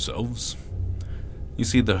introduce yourselves. You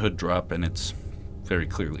see the hood drop, and it's very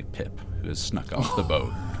clearly Pip, who has snuck off the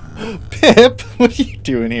boat. Pip, what are you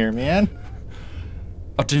doing here, man?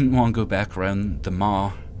 I didn't want to go back around the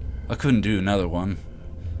maw. I couldn't do another one.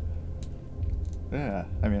 Yeah,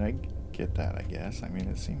 I mean, I get that, I guess. I mean,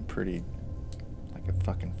 it seemed pretty like a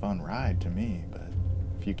fucking fun ride to me, but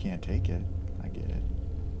if you can't take it, I get it.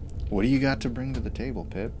 What do you got to bring to the table,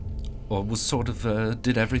 Pip? Well, I was sort of,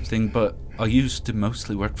 did everything, but I used to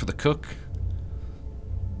mostly work for the cook.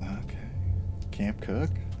 Okay. Camp cook?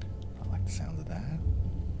 I like the sound of that.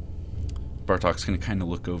 Bartok's going to kind of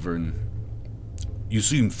look over and... You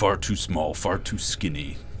seem far too small, far too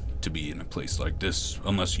skinny to be in a place like this,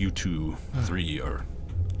 unless you 3 are...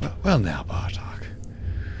 Well now, Bartok.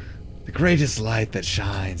 The greatest light that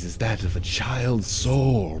shines is that of a child's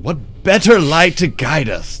soul. What better light to guide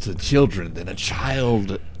us to children than a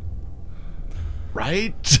child?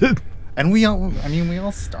 Right? And we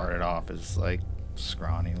all started off as, like,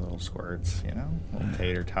 scrawny little squirts, you know? Little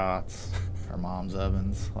tater tots, our mom's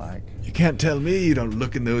ovens, like... You can't tell me you don't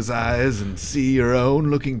look in those eyes and see your own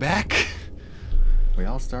looking back. We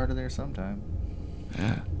all started there sometime.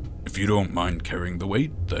 Yeah. If you don't mind carrying the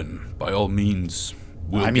weight, then by all means,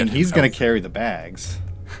 we'll I mean, get him he's going out. to carry the bags.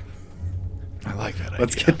 I like that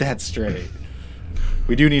Let's idea. get that straight.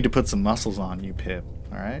 We do need to put some muscles on you, Pip,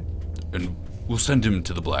 all right? And we'll send him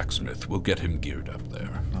to the blacksmith. We'll get him geared up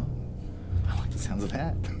there. Oh, I like the sounds of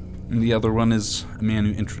that. And the other one is a man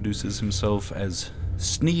who introduces himself as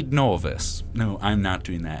Sneed Norvis. No, I'm not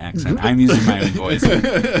doing that accent. I'm using my own voice.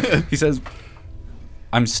 He says,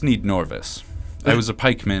 I'm Sneed Norvis. I was a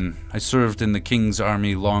pikeman. I served in the king's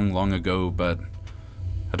army long, long ago, but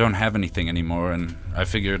I don't have anything anymore, and I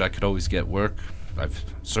figured I could always get work. I've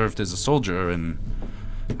served as a soldier, and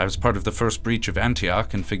I was part of the first breach of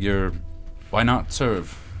Antioch, and figure, why not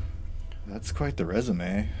serve? That's quite the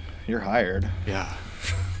resume. You're hired. Yeah.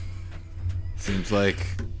 Seems like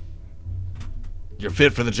you're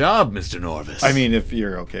fit for the job, Mr. Norvis. I mean, if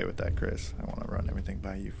you're okay with that, Chris, I want to run everything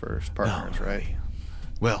by you first. Partners, right?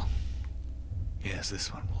 Well, yes,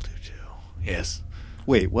 this one will do too. Yes.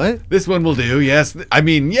 Wait, what? This one will do, yes. I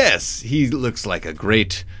mean, yes, he looks like a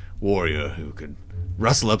great warrior who could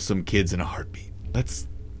rustle up some kids in a heartbeat.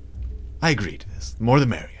 I agree to this. The more the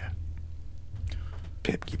merrier.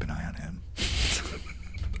 Pip, keep an eye on him.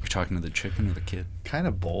 You're talking to the chicken or the kid? Kind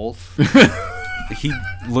of both. He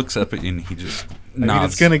looks up at you and he just I mean,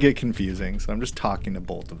 nods. it's going to get confusing, so I'm just talking to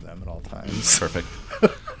both of them at all times. Perfect.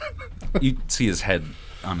 You see his head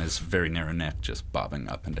on his very narrow neck just bobbing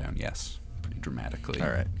up and down, yes, pretty dramatically. All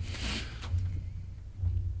right.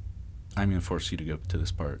 I'm going to force you to go to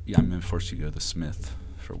this part. Yeah, I'm going to force you to go to the smith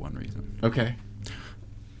for one reason. Okay.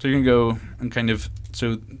 So you're going to go and kind of...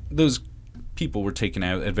 So those people were taken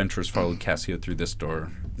out. Adventurers followed Cassio through this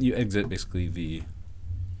door. You exit basically the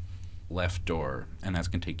left door, and that's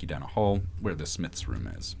going to take you down a hall where the smith's room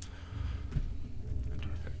is.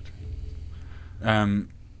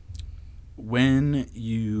 When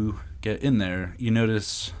you get in there, you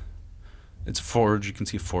notice it's a forge. You can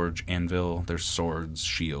see a forge, anvil. There's swords,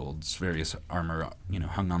 shields, various armor,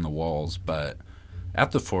 hung on the walls. But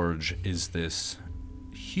at the forge is this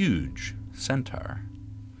huge centaur.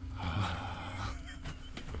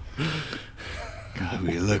 God,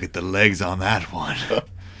 we look at the legs on that one.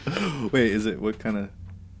 Wait, is it what kind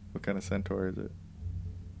of centaur is it?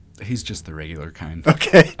 He's just the regular kind.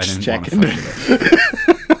 Okay, I just didn't checking. want to fuck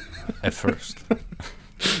it up at first.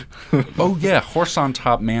 Oh yeah, horse on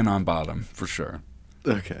top, man on bottom, for sure.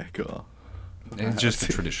 Okay, cool. It's just a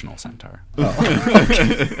traditional centaur. Oh.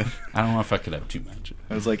 I don't know if I could have too much.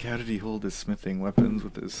 I was like, how did he hold his smithing weapons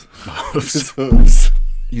with his hooves?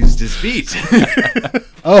 Used his feet.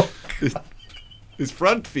 Oh, His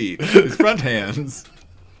front feet. His front hands.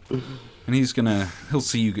 And he'll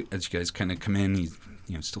see you as you guys kind of come in. He's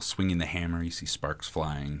still swinging the hammer. You see sparks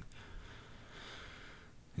flying.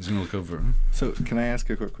 He's gonna look over. so can I ask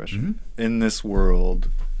a quick question? In this world,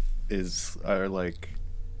 are like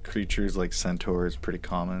creatures like centaurs pretty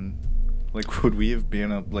common? Like, would we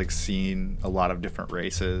have seen a lot of different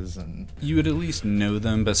races and? You would at least know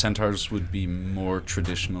them, but centaurs would be more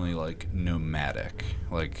traditionally like nomadic,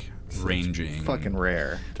 like ranging. Fucking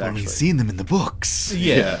rare. To Only actually. seen them in the books.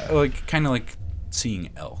 Yeah, like kind of like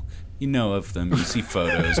seeing elk. You know of them, you see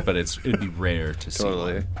photos, but it'd be rare to see.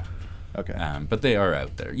 Totally. One. Okay. But they are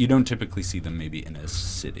out there. You don't typically see them maybe in a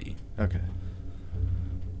city. Okay.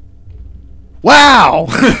 Wow.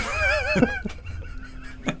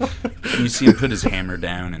 You see him put his hammer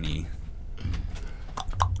down and he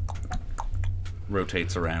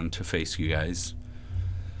rotates around to face you guys.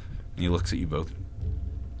 And he looks at you both.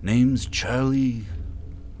 Name's Charlie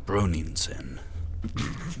Broningson.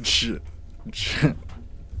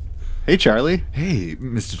 Hey, Charlie. Hey,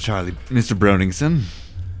 Mr. Broningson.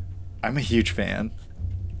 I'm a huge fan.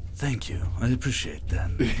 Thank you. I appreciate that.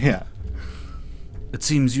 Yeah. It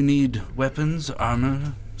seems you need weapons,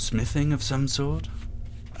 armor, smithing of some sort.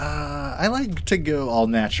 I like to go all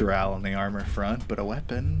natural on the armor front, but a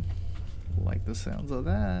weapon, like the sounds of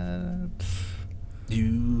that.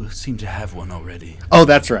 You seem to have one already. Oh,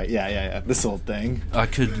 that's right. Yeah. This old thing. I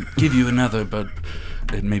could give you another, but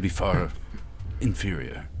it may be far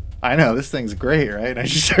inferior. I know, this thing's great, right? I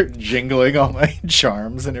just start jingling all my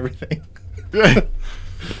charms and everything.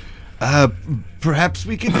 Perhaps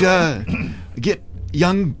we could get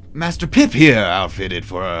young Master Pip here outfitted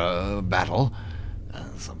for a battle.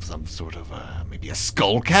 Some sort of maybe a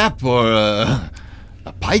skull cap or a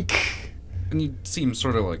pike. And you see him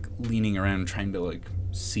sort of like leaning around trying to like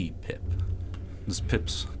see Pip. This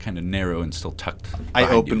Pip's kind of narrow and still tucked. I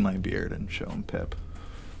behind open you. my beard and show him Pip.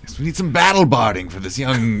 Yes, we need some battle barding for this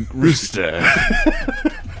young rooster.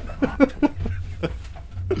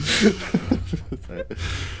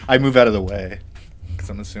 I move out of the way, because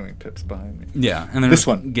I'm assuming Pip's behind me. Yeah, and there's This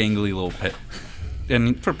one. gangly little Pip.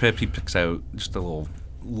 And for Pip, he picks out just a little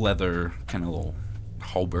leather, kind of little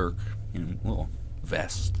hauberk, little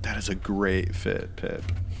vest. That is a great fit, Pip.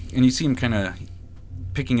 And you see him kind of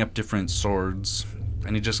picking up different swords,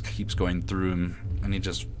 and he just keeps going through them, and he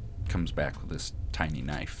just comes back with this tiny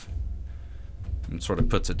knife and sort of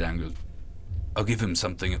puts it down and goes, I'll give him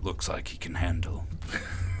something it looks like he can handle.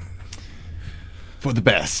 For the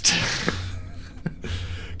best.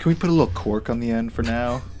 Can we put a little cork on the end for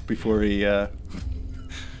now, before he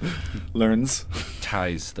learns?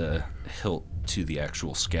 Ties the hilt to the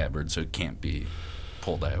actual scabbard so it can't be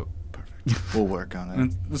pulled out. Perfect. We'll work on it.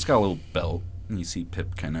 And it's got a little belt, and you see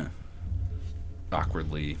Pip kind of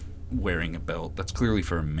awkwardly wearing a belt that's clearly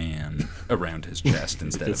for a man around his chest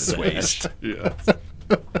instead of his waist. Yeah.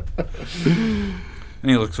 And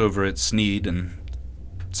he looks over at Sneed, and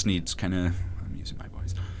Sneed's kind of, I'm using my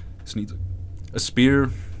voice. Sneed's like, a spear,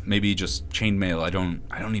 maybe just chainmail. I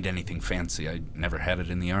don't need anything fancy. I never had it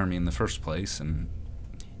in the army in the first place. And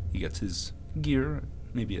he gets his gear,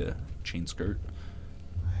 maybe a chain skirt.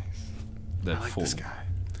 I like this guy.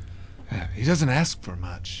 Yeah, he doesn't ask for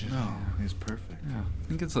much. No, he's perfect. Yeah.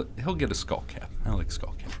 He'll get a skull cap. I like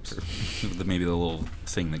skull caps. Maybe the little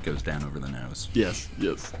thing that goes down over the nose. Yes.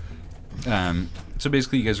 So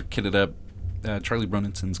basically, you guys are kitted up. Charlie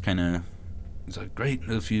Brunison's kind of, he's like, great,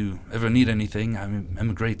 if you ever need anything, I'm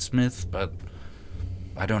a great smith, but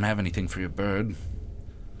I don't have anything for your bird.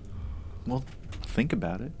 Well, think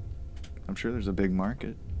about it. I'm sure there's a big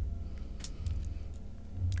market.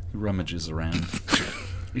 He rummages around.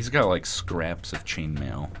 He's got like scraps of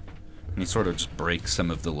chainmail, and he sort of just breaks some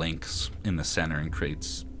of the links in the center and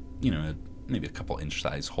creates, maybe a couple inch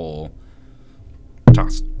size hole.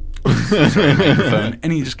 Toss. Microphone,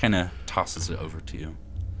 and he just kind of tosses it over to you.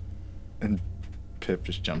 And Pip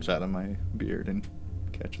just jumps out of my beard and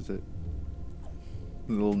catches it.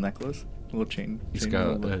 A little necklace, a little chain. He's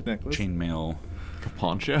got a necklace. chainmail. A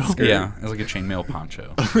poncho? Skirt. Yeah, it's like a chainmail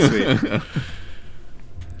poncho. Sweet.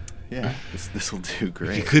 Yeah, this will do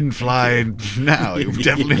great. If he couldn't fly now, he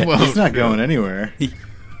definitely Yeah, won't. He's not going anywhere. Yeah.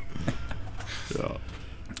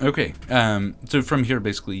 Okay, so from here,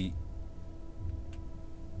 basically,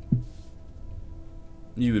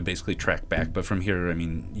 you would basically track back, but from here, I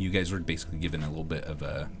mean, you guys were basically given a little bit of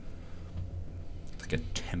a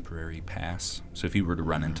temporary pass. So if you were to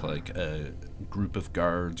run into like a group of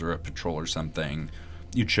guards or a patrol or something,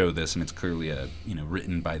 you'd show this, and it's clearly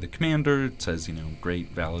written by the commander. It says,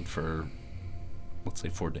 great, valid for, let's say,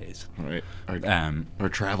 4 days. Right. Or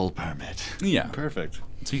travel permit. Yeah. Perfect.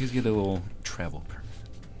 So you guys get a little travel permit.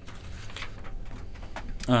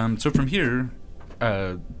 So from here,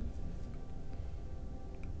 I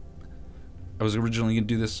was originally going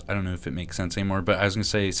to do this. I don't know if it makes sense anymore, but I was going to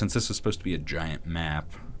say, since this is supposed to be a giant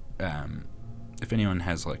map, if anyone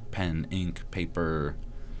has like pen, ink, paper,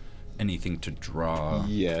 anything to draw.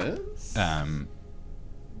 Yes.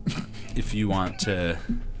 If you want to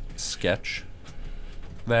sketch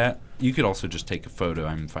that, you could also just take a photo.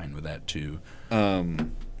 I'm fine with that too.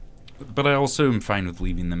 But I also am fine with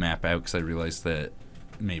leaving the map out because I realize that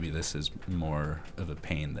maybe this is more of a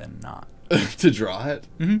pain than not. To draw it?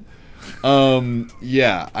 Mm-hmm.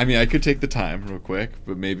 Yeah. I mean, I could take the time real quick,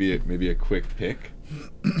 but maybe a quick pick.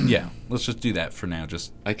 Yeah, let's just do that for now.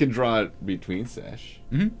 I can draw it between sesh.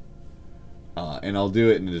 Mm-hmm. And I'll do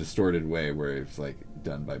it in a distorted way where it's like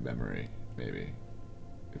done by memory, maybe.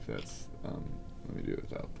 If that's let me do it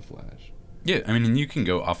without the flash. Yeah, I mean, and you can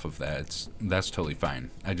go off of that. That's totally fine.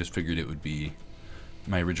 I just figured it would be.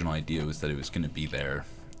 My original idea was that it was going to be there,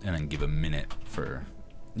 and then give a minute for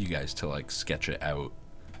you guys to like sketch it out,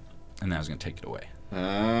 and then I was going to take it away.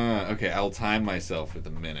 Okay. I'll time myself with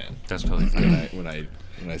a minute. That's totally fine. when I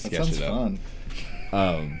That sketch sounds it out.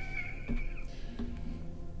 fun.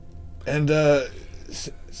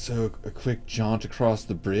 So a quick jaunt across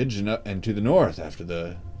the bridge and to the north after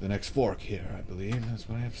the next fork here, I believe. That's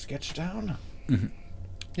what I have sketched down. Mm-hmm.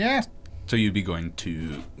 Yeah. So you'd be going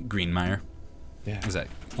to Greenmire? Yeah. Is that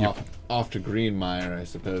off to Greenmire, I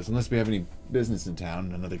suppose. Unless we have any business in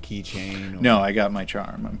town, another keychain. No, I got my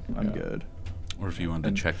charm. I'm good. Or if you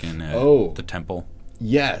wanted to check in at the temple?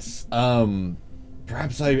 Yes.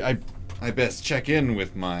 Perhaps I best check in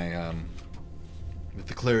with my with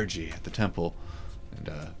the clergy at the temple, and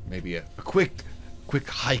maybe a quick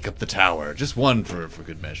hike up the tower, just one for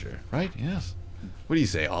good measure, right? Yes. What do you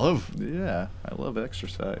say, Olive? Yeah, I love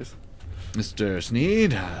exercise. Mr.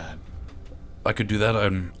 Sneed? I could do that. I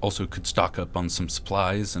also could stock up on some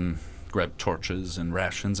supplies and grab torches and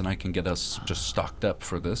rations, and I can get us just stocked up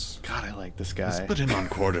for this. God, I like this guy. Let's put him on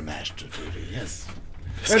quartermaster duty, yes.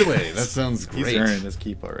 Right away, that sounds great. He's earning his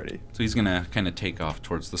keep already. So he's going to kind of take off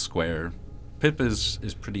towards the square. Pip is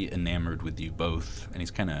pretty enamored with you both, and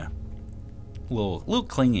he's kind of a little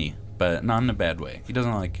clingy, but not in a bad way. He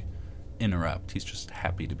doesn't, like, interrupt. He's just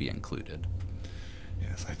happy to be included.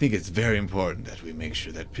 Yes, I think it's very important that we make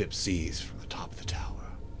sure that Pip sees from the top of the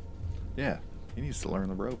tower. Yeah, he needs to learn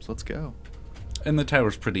the ropes. Let's go. And the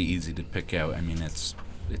tower's pretty easy to pick out. I mean, this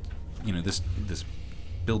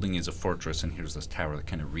building is a fortress, and here's this tower that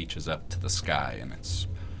kind of reaches up to the sky, and it's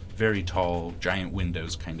very tall, giant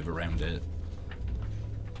windows kind of around it.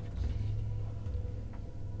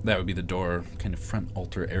 That would be the door, kind of front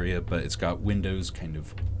altar area, but it's got windows kind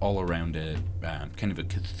of all around it, kind of a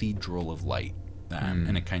cathedral of light,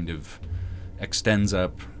 and it kind of extends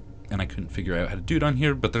up, and I couldn't figure out how to do it on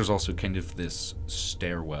here, but there's also kind of this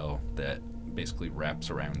stairwell that basically wraps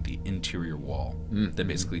around the interior wall that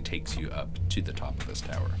basically takes you up to the top of this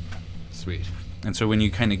tower. Sweet. And so when you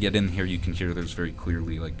kind of get in here, you can hear there's very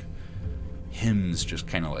clearly like hymns just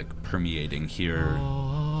kind of like permeating here.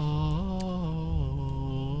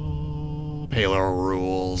 Paler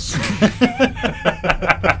rules.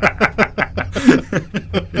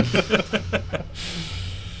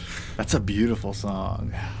 That's a beautiful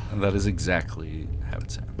song. And that is exactly how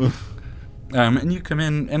it sounds. And you come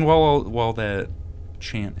in, and while that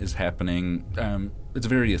chant is happening, it's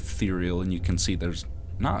very ethereal, and you can see there's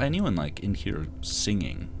not anyone like in here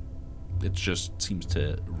singing. It just seems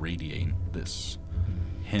to radiate this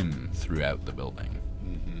hymn throughout the building.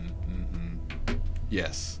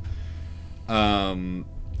 Yes.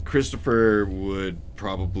 Christopher would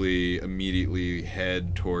probably immediately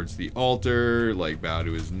head towards the altar, like bow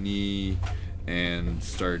to his knee, and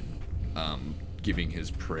start giving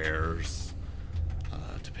his prayers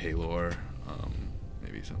to Pelor.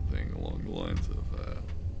 Maybe something along the lines of,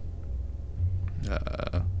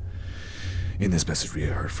 in this message we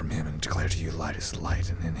heard from him and declare to you light is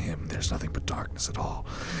light, and in him there's nothing but darkness at all.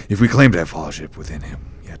 If we claim to have fellowship within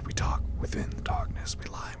him, yet we talk within the darkness, we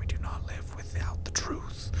lie, we do not live without the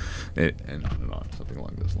truth. And on, something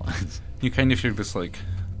along those lines. You kind of hear this like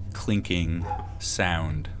clinking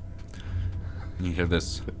sound. And you hear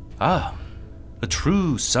this, the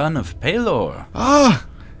true son of Pelor.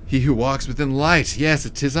 He who walks within light. Yes,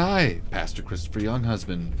 it is I, Pastor Christopher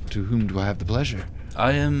Younghusband. To whom do I have the pleasure?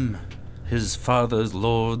 I am his father's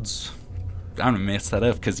lord's I'm gonna mess that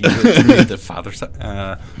up because you read the father side.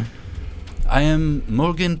 I am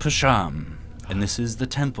Morgan Pasham, and this is the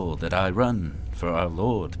temple that I run for our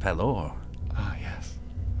Lord Pelor. Ah, yes.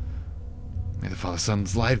 May the Father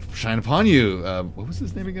Son's light shine upon you. What was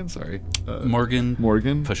his name again? Sorry. Morgan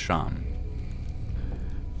Pasham.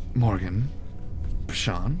 Morgan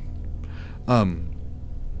Pasham.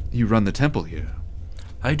 You run the temple here.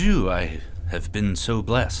 I do. I have been so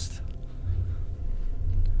blessed.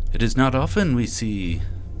 It is not often we see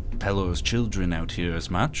Pelor's children out here as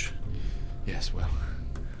much. Yes, well,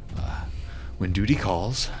 when duty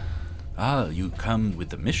calls. Ah, you come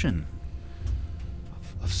with a mission.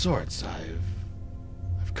 Of sorts.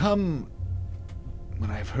 I've come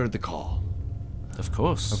when I've heard the call. Of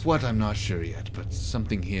course. Of what, I'm not sure yet, but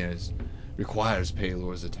something here requires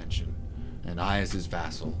Pelor's attention, and I as his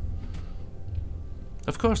vassal.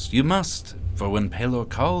 Of course, you must. For when Pelor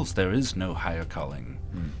calls, there is no higher calling.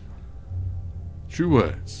 True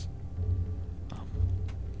words.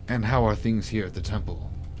 And how are things here at the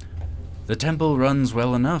temple? The temple runs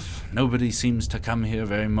well enough. Nobody seems to come here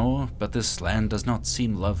very more, but this land does not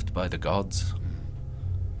seem loved by the gods.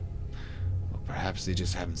 Well, perhaps they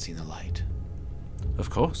just haven't seen the light. Of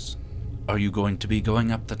course. Are you going to be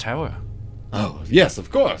going up the tower? Oh, yes,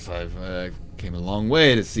 of course. I've came a long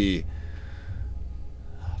way to see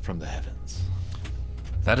from the heavens.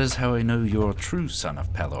 That is how I know you're a true son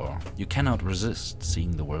of Pelor. You cannot resist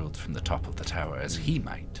seeing the world from the top of the tower as he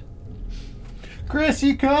might. Chris,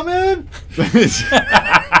 you coming?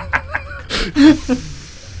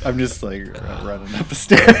 I'm just like running up the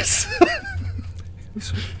stairs.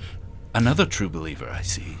 Another true believer, I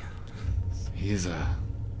see. He's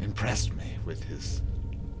impressed me with his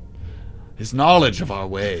knowledge of our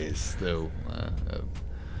ways, though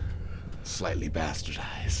slightly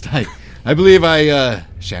bastardized. I believe I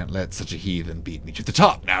shan't let such a heathen beat me to the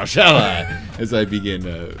top now, shall I? As I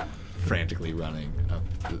begin frantically running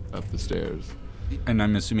up the stairs. And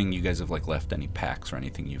I'm assuming you guys have like left any packs or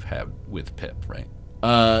anything you've had with Pip, right?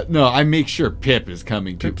 No, I make sure Pip is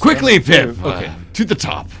coming too. Pip's Quickly, coming Pip! too. Okay. To the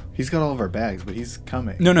top. He's got all of our bags, but he's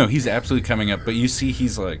coming. No, he's absolutely coming up, but you see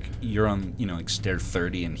he's like, you're on, like stair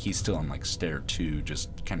 30 and he's still on like stair 2,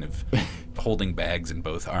 just kind of holding bags in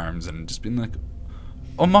both arms and just being like,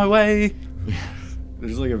 on my way.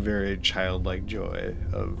 There's like a very childlike joy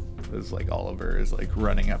as like Oliver is like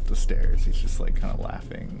running up the stairs. He's just like kind of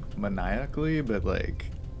laughing maniacally, but like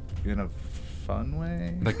in a fun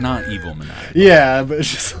way. Like not evil maniac. Yeah, but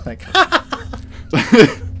it's just like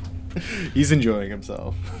he's enjoying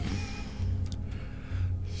himself.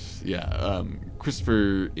 Yeah,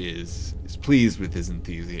 Christopher is pleased with his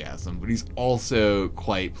enthusiasm, but he's also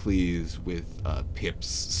quite pleased with Pip's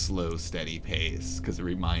slow, steady pace, because it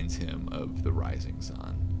reminds him of the rising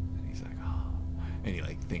sun. And he's like, oh. And he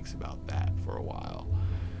like thinks about that for a while.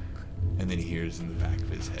 And then he hears in the back of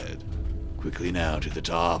his head, quickly now to the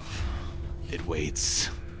top. It waits.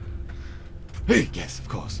 Hey, yes, of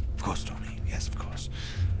course, Tony. Yes, of course.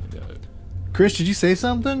 Chris, did you say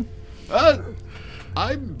something?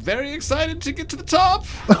 I'm very excited to get to the top.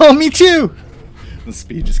 Oh, me too. The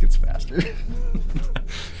speed just gets faster.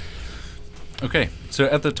 Okay, so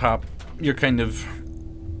at the top, you're kind of...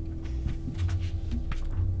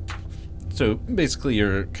 So basically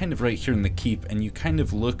you're kind of right here in the keep, and you kind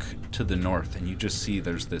of look to the north, and you just see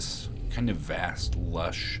there's this kind of vast,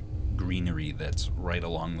 lush greenery that's right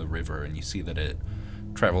along the river, and you see that it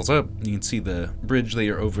travels up. You can see the bridge that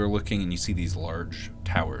you're overlooking, and you see these large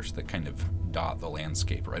towers that kind of dot the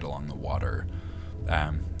landscape right along the water.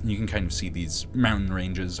 You can kind of see these mountain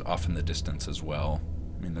ranges off in the distance as well.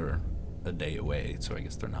 I mean, they're a day away, so I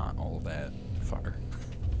guess they're not all that far.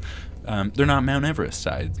 They're not Mount Everest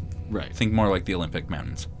side. Right. Think more like the Olympic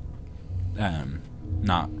Mountains.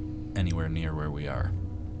 Not anywhere near where we are.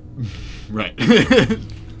 Right.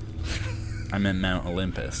 I'm in Mount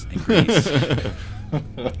Olympus in Greece.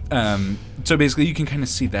 So basically you can kind of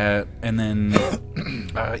see that, and then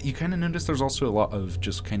you kind of notice there's also a lot of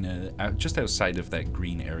just kind of just outside of that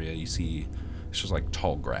green area you see it's just like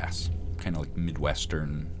tall grass, kind of like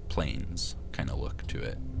Midwestern plains kind of look to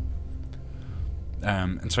it.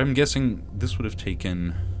 And so I'm guessing this would have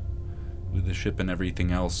taken, with the ship and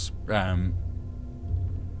everything else, it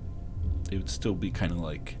would still be kind of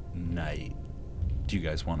like night. Do you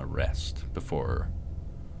guys want to rest before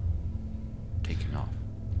taking off?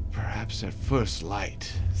 Perhaps at first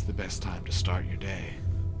light is the best time to start your day.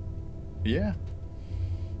 Yeah.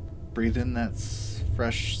 Breathe in that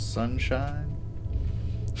fresh sunshine.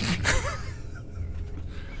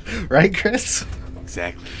 Right, Chris?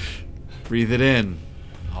 Exactly. Breathe it in.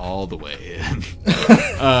 all the way in.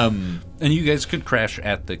 And you guys could crash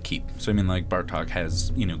at the keep. So, I mean, like, Bartok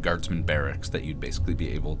has, guardsman barracks that you'd basically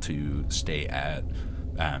be able to stay at.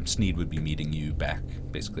 Sneed would be meeting you back,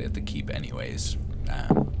 basically, at the keep anyways.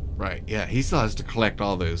 Right, yeah, he still has to collect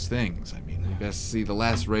all those things. I mean, we best see the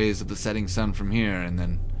last rays of the setting sun from here and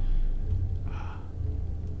then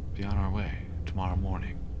be on our way tomorrow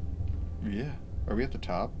morning. Yeah. Are we at the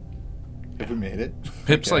top? Have we made it?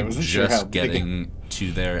 Pip's, Okay, I like, wasn't sure how just big getting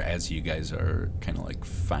to there as you guys are kind of, like,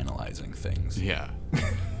 finalizing things. Yeah.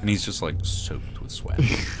 And he's just, like, soaked with sweat.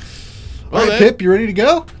 All right, Pip, you ready to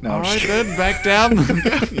go? No, All I'm right, just then, back down.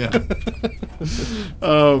 Yeah.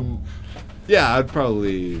 Yeah, I'd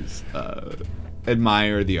probably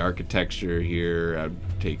admire the architecture here. I'd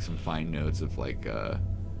take some fine notes of, like,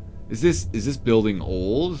 is this building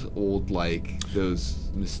old like those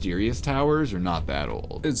mysterious towers, or not that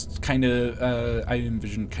old? It's kind of, I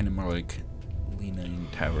envision kind of more like Leaning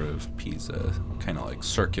Tower of Pisa, kind of like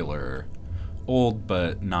circular, old,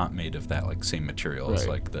 but not made of that like same material as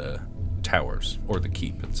like the towers or the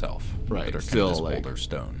keep itself. Right, that are still kind of like older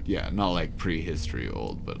stone. Yeah, not like prehistory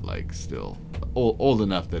old, but like still old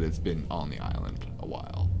enough that it's been on the island a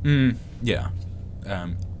while. Yeah,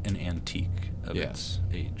 an antique of its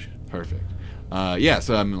age. Perfect. Yeah,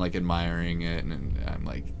 so I'm like admiring it, and I'm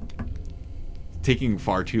like taking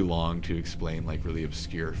far too long to explain like really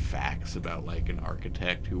obscure facts about like an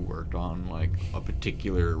architect who worked on like a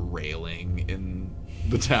particular railing in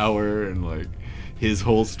the tower and like his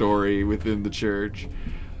whole story within the church.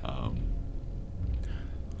 I'm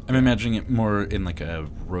imagining it more in like a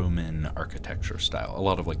Roman architecture style. A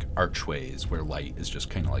lot of like archways where light is just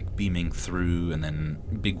kind of like beaming through, and then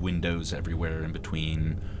big windows everywhere in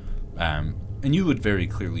between. And you would very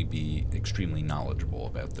clearly be extremely knowledgeable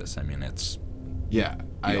about this. I mean, it's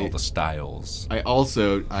all the styles. I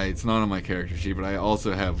also, it's not on my character sheet, but I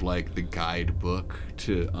also have like the guidebook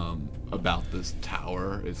to about this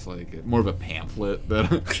tower. It's like more of a pamphlet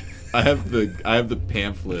that I have the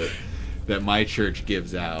pamphlet that my church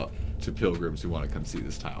gives out to pilgrims who want to come see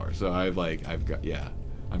this tower. So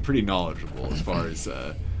I'm pretty knowledgeable as far as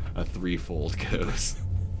a threefold goes.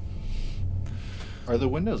 Are the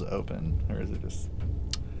windows open, or is it just?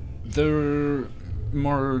 They're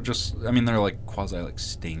more just, I mean, they're like quasi like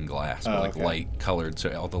stained glass, but like okay. light colored,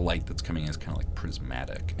 so all the light that's coming in is kind of like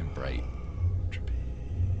prismatic and bright.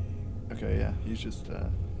 Okay, yeah. He's just,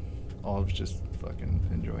 Olive's just fucking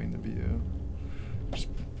enjoying the view, just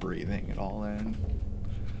breathing it all in.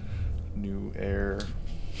 New air,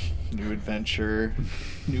 new adventure,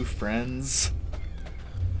 new friends.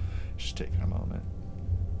 Just taking a moment.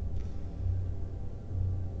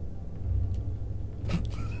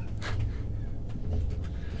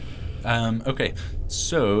 Okay,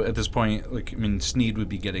 so at this point, like, I mean, Sneed would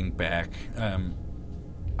be getting back.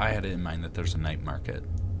 I had it in mind that there's a night market.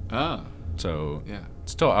 Ah. So Yeah. it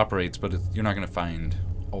still operates, but you're not going to find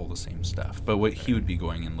all the same stuff. But what he would be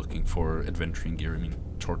going and looking for adventuring gear, I mean,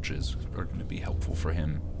 torches are going to be helpful for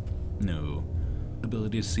him. No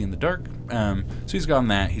ability to see in the dark. So he's gotten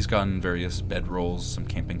that. He's gotten various bedrolls, some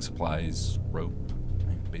camping supplies, rope,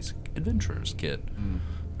 basic adventurer's kit.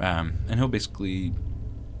 And he'll basically...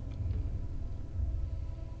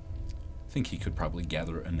 I think he could probably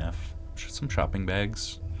gather enough, some shopping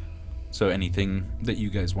bags. So anything that you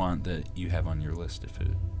guys want that you have on your list,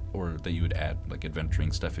 or that you would add, like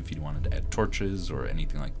adventuring stuff, if you wanted to add torches or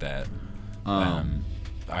anything like that,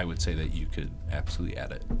 I would say that you could absolutely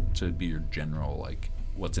add it. So it'd be your general, like,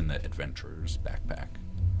 what's in the adventurer's backpack.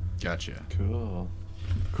 Gotcha.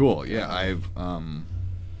 Cool. Yeah,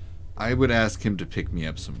 I would ask him to pick me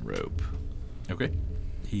up some rope. Okay.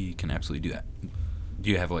 He can absolutely do that. Do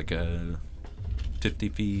you have like a 50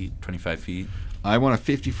 feet, 25 feet? I want a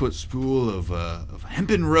 50-foot spool of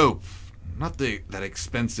hempen rope, not that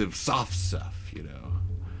expensive soft stuff, you know.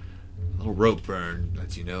 A little rope burn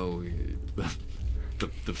lets you know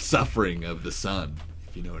the suffering of the sun,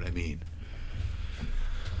 if you know what I mean.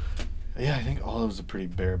 Yeah, I think Olive's a pretty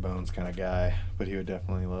bare bones kind of guy, but he would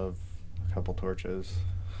definitely love a couple torches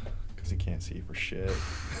because he can't see for shit.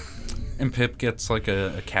 And Pip gets like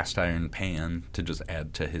a cast iron pan to just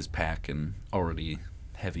add to his pack and already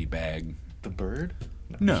heavy bag. The bird?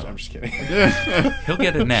 No. I'm just kidding. He'll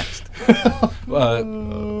get it next. Do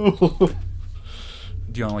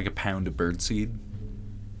you want like a pound of birdseed?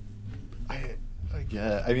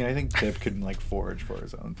 Yeah, I mean, I think Pip could like forage for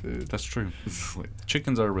his own food. That's true. It's like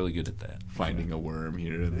Chickens are really good at that. finding a worm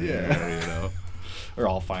here and Yeah. there, you know. Or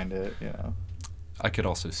I'll find it, you know. I could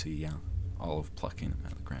also see, Olive plucking them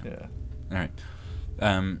out of the ground. Yeah. All right.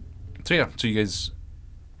 So you guys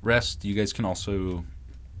rest. You guys can also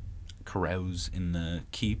carouse in the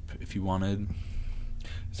keep if you wanted.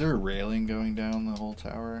 Is there a railing going down the whole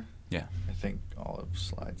tower? Yeah. I think Olive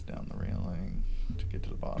slides down the railing to get to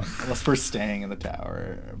the bottom. Unless we're staying in the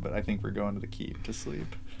tower, but I think we're going to the keep to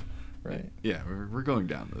sleep, right? Yeah, we're going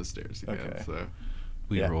down those stairs again. Okay. So,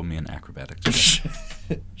 Will you roll me an acrobatics check?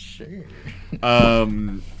 Sure.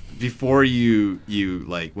 before you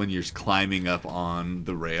like when you're climbing up on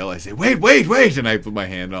the rail, I say, wait, and I put my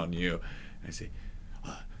hand on you, and I say,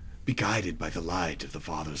 be guided by the light of the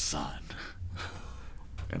Father's Son.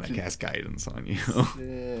 And I cast guidance on you.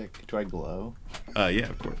 Sick. Do I glow? Yeah,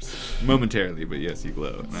 of course. Momentarily, but yes, you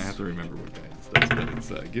glow. And I have to remember what guidance does,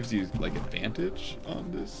 but it gives you like advantage on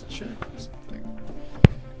this check or something.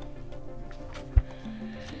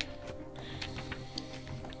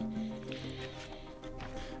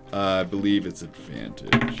 I believe it's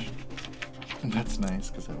advantage. That's nice,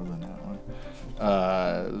 because that wasn't that one.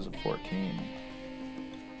 It was a 14.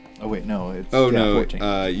 Oh, wait, no. It's 14.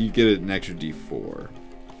 You get an extra D4.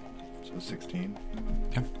 So 16.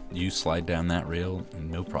 Yeah. You slide down that rail,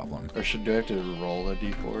 no problem. Or do I have to roll a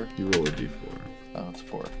d4? You roll a D4. Oh, it's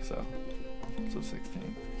 4, so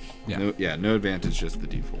 16. Yeah. No advantage, just the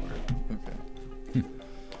D4. Okay.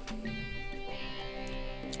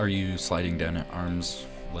 Are you sliding down at arms,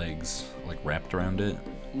 legs, like wrapped around it?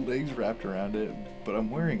 Legs wrapped around it, but I'm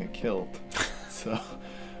wearing a kilt. So,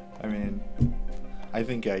 I mean, I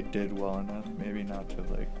think I did well enough, maybe not to,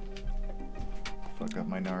 like, fuck up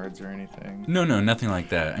my nards or anything. No, nothing like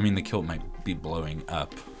that. I mean, the kilt might be blowing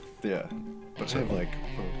up. Yeah, but I have, like,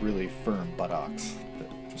 a really firm buttocks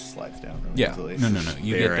that just slides down really Yeah. easily. No.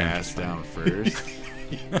 You Bare get them ass just down fine. first.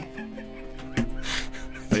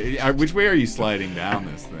 Which way are you sliding down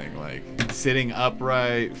this thing? Like sitting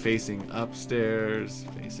upright, facing upstairs,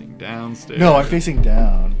 facing downstairs? No, I'm facing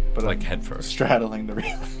down, but Like I'm head first. straddling the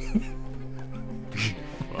railing.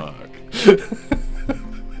 Fuck.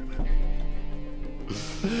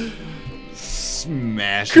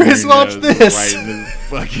 Smash. Chris, watch this! Right into the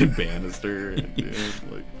fucking banister. Dude,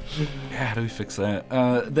 like, Yeah, how do we fix that?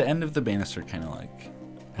 The end of the banister kind of like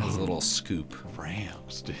has a little scoop.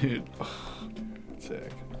 ramps, dude.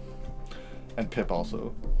 Sick. And Pip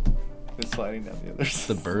also is sliding down the other The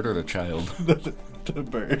side. bird or the child? the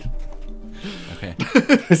bird. Okay.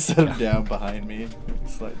 I set him down behind me. He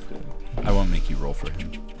slides down. I won't make you roll for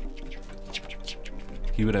him.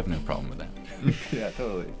 He would have no problem with that. Yeah,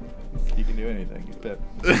 totally. He can do anything. He's Pip.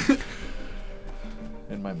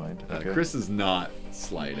 In my mind. Okay. Chris is not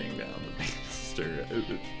sliding down the banister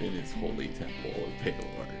in his holy temple of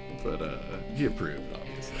Palor, but he approved,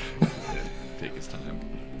 obviously. Take his time.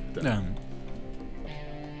 Done.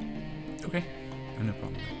 Okay. I have no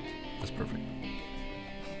problem with that. That's perfect.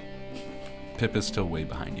 Pip is still way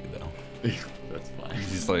behind you, though. That's fine.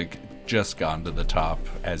 He's like just gone to the top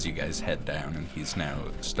as you guys head down, and he's now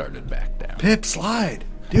started back down. Pip, slide.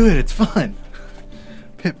 Do it. It's fun.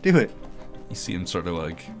 Pip, do it. You see him sort of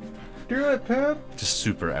like Do it, Pip. just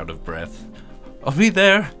super out of breath. I'll be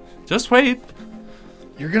there. Just wait.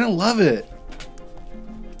 You're gonna love it.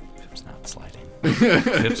 Pip's not sliding.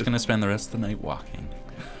 Pip's gonna spend the rest of the night walking.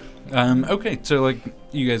 Okay, so like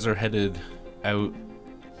you guys are headed out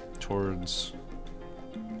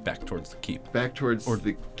back towards the keep. Back towards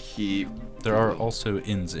the keep. There are also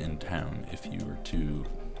inns in town if you were to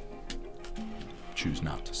choose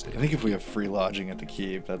not to stay. I think if we have free lodging at the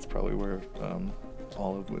keep, that's probably where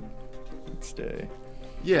Olive would stay.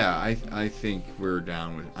 Yeah, I think we're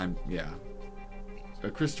down with.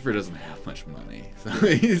 Christopher doesn't have much money, so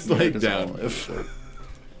he's like does down. Olive.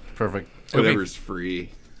 Perfect. Whatever's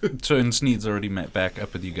free. So, and Sneed's already met back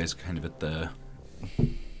up with you guys kind of at the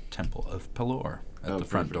Temple of Pelor at the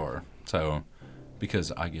front perfect. door. So,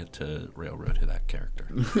 because I get to railroad to that character.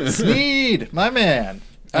 Sneed, my man.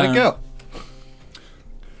 How'd it go?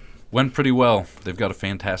 Went pretty well. They've got a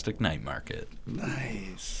fantastic night market.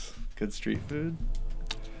 Nice. Good street food?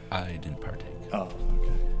 I didn't partake. Oh,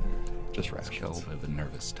 okay. Just I was rations. killed with a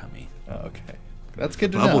nervous tummy. Oh, okay. That's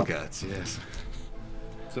good to Bubble know. guts, yes.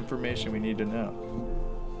 It's information we need to know.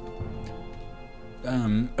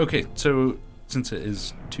 Okay, so since it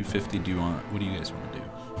is 250, what do you guys want to do?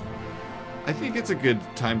 I think it's a good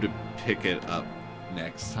time to pick it up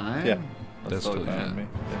next time. Yeah. That's totally totally fine with me.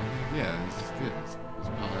 Yeah, this is good. Let's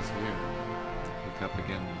pause here. Pick up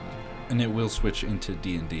again. And it will switch into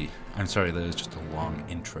D&D. I'm sorry, that was just a long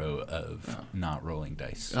intro of not rolling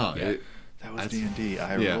dice. Oh, yeah. That was That's- D&D.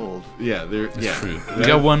 I yeah. rolled. Yeah, That's true. You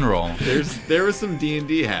got one roll. There was some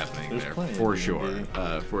D&D happening There's there plenty of for D&D.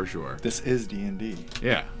 sure. For sure. This is D&D.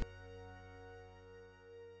 Yeah.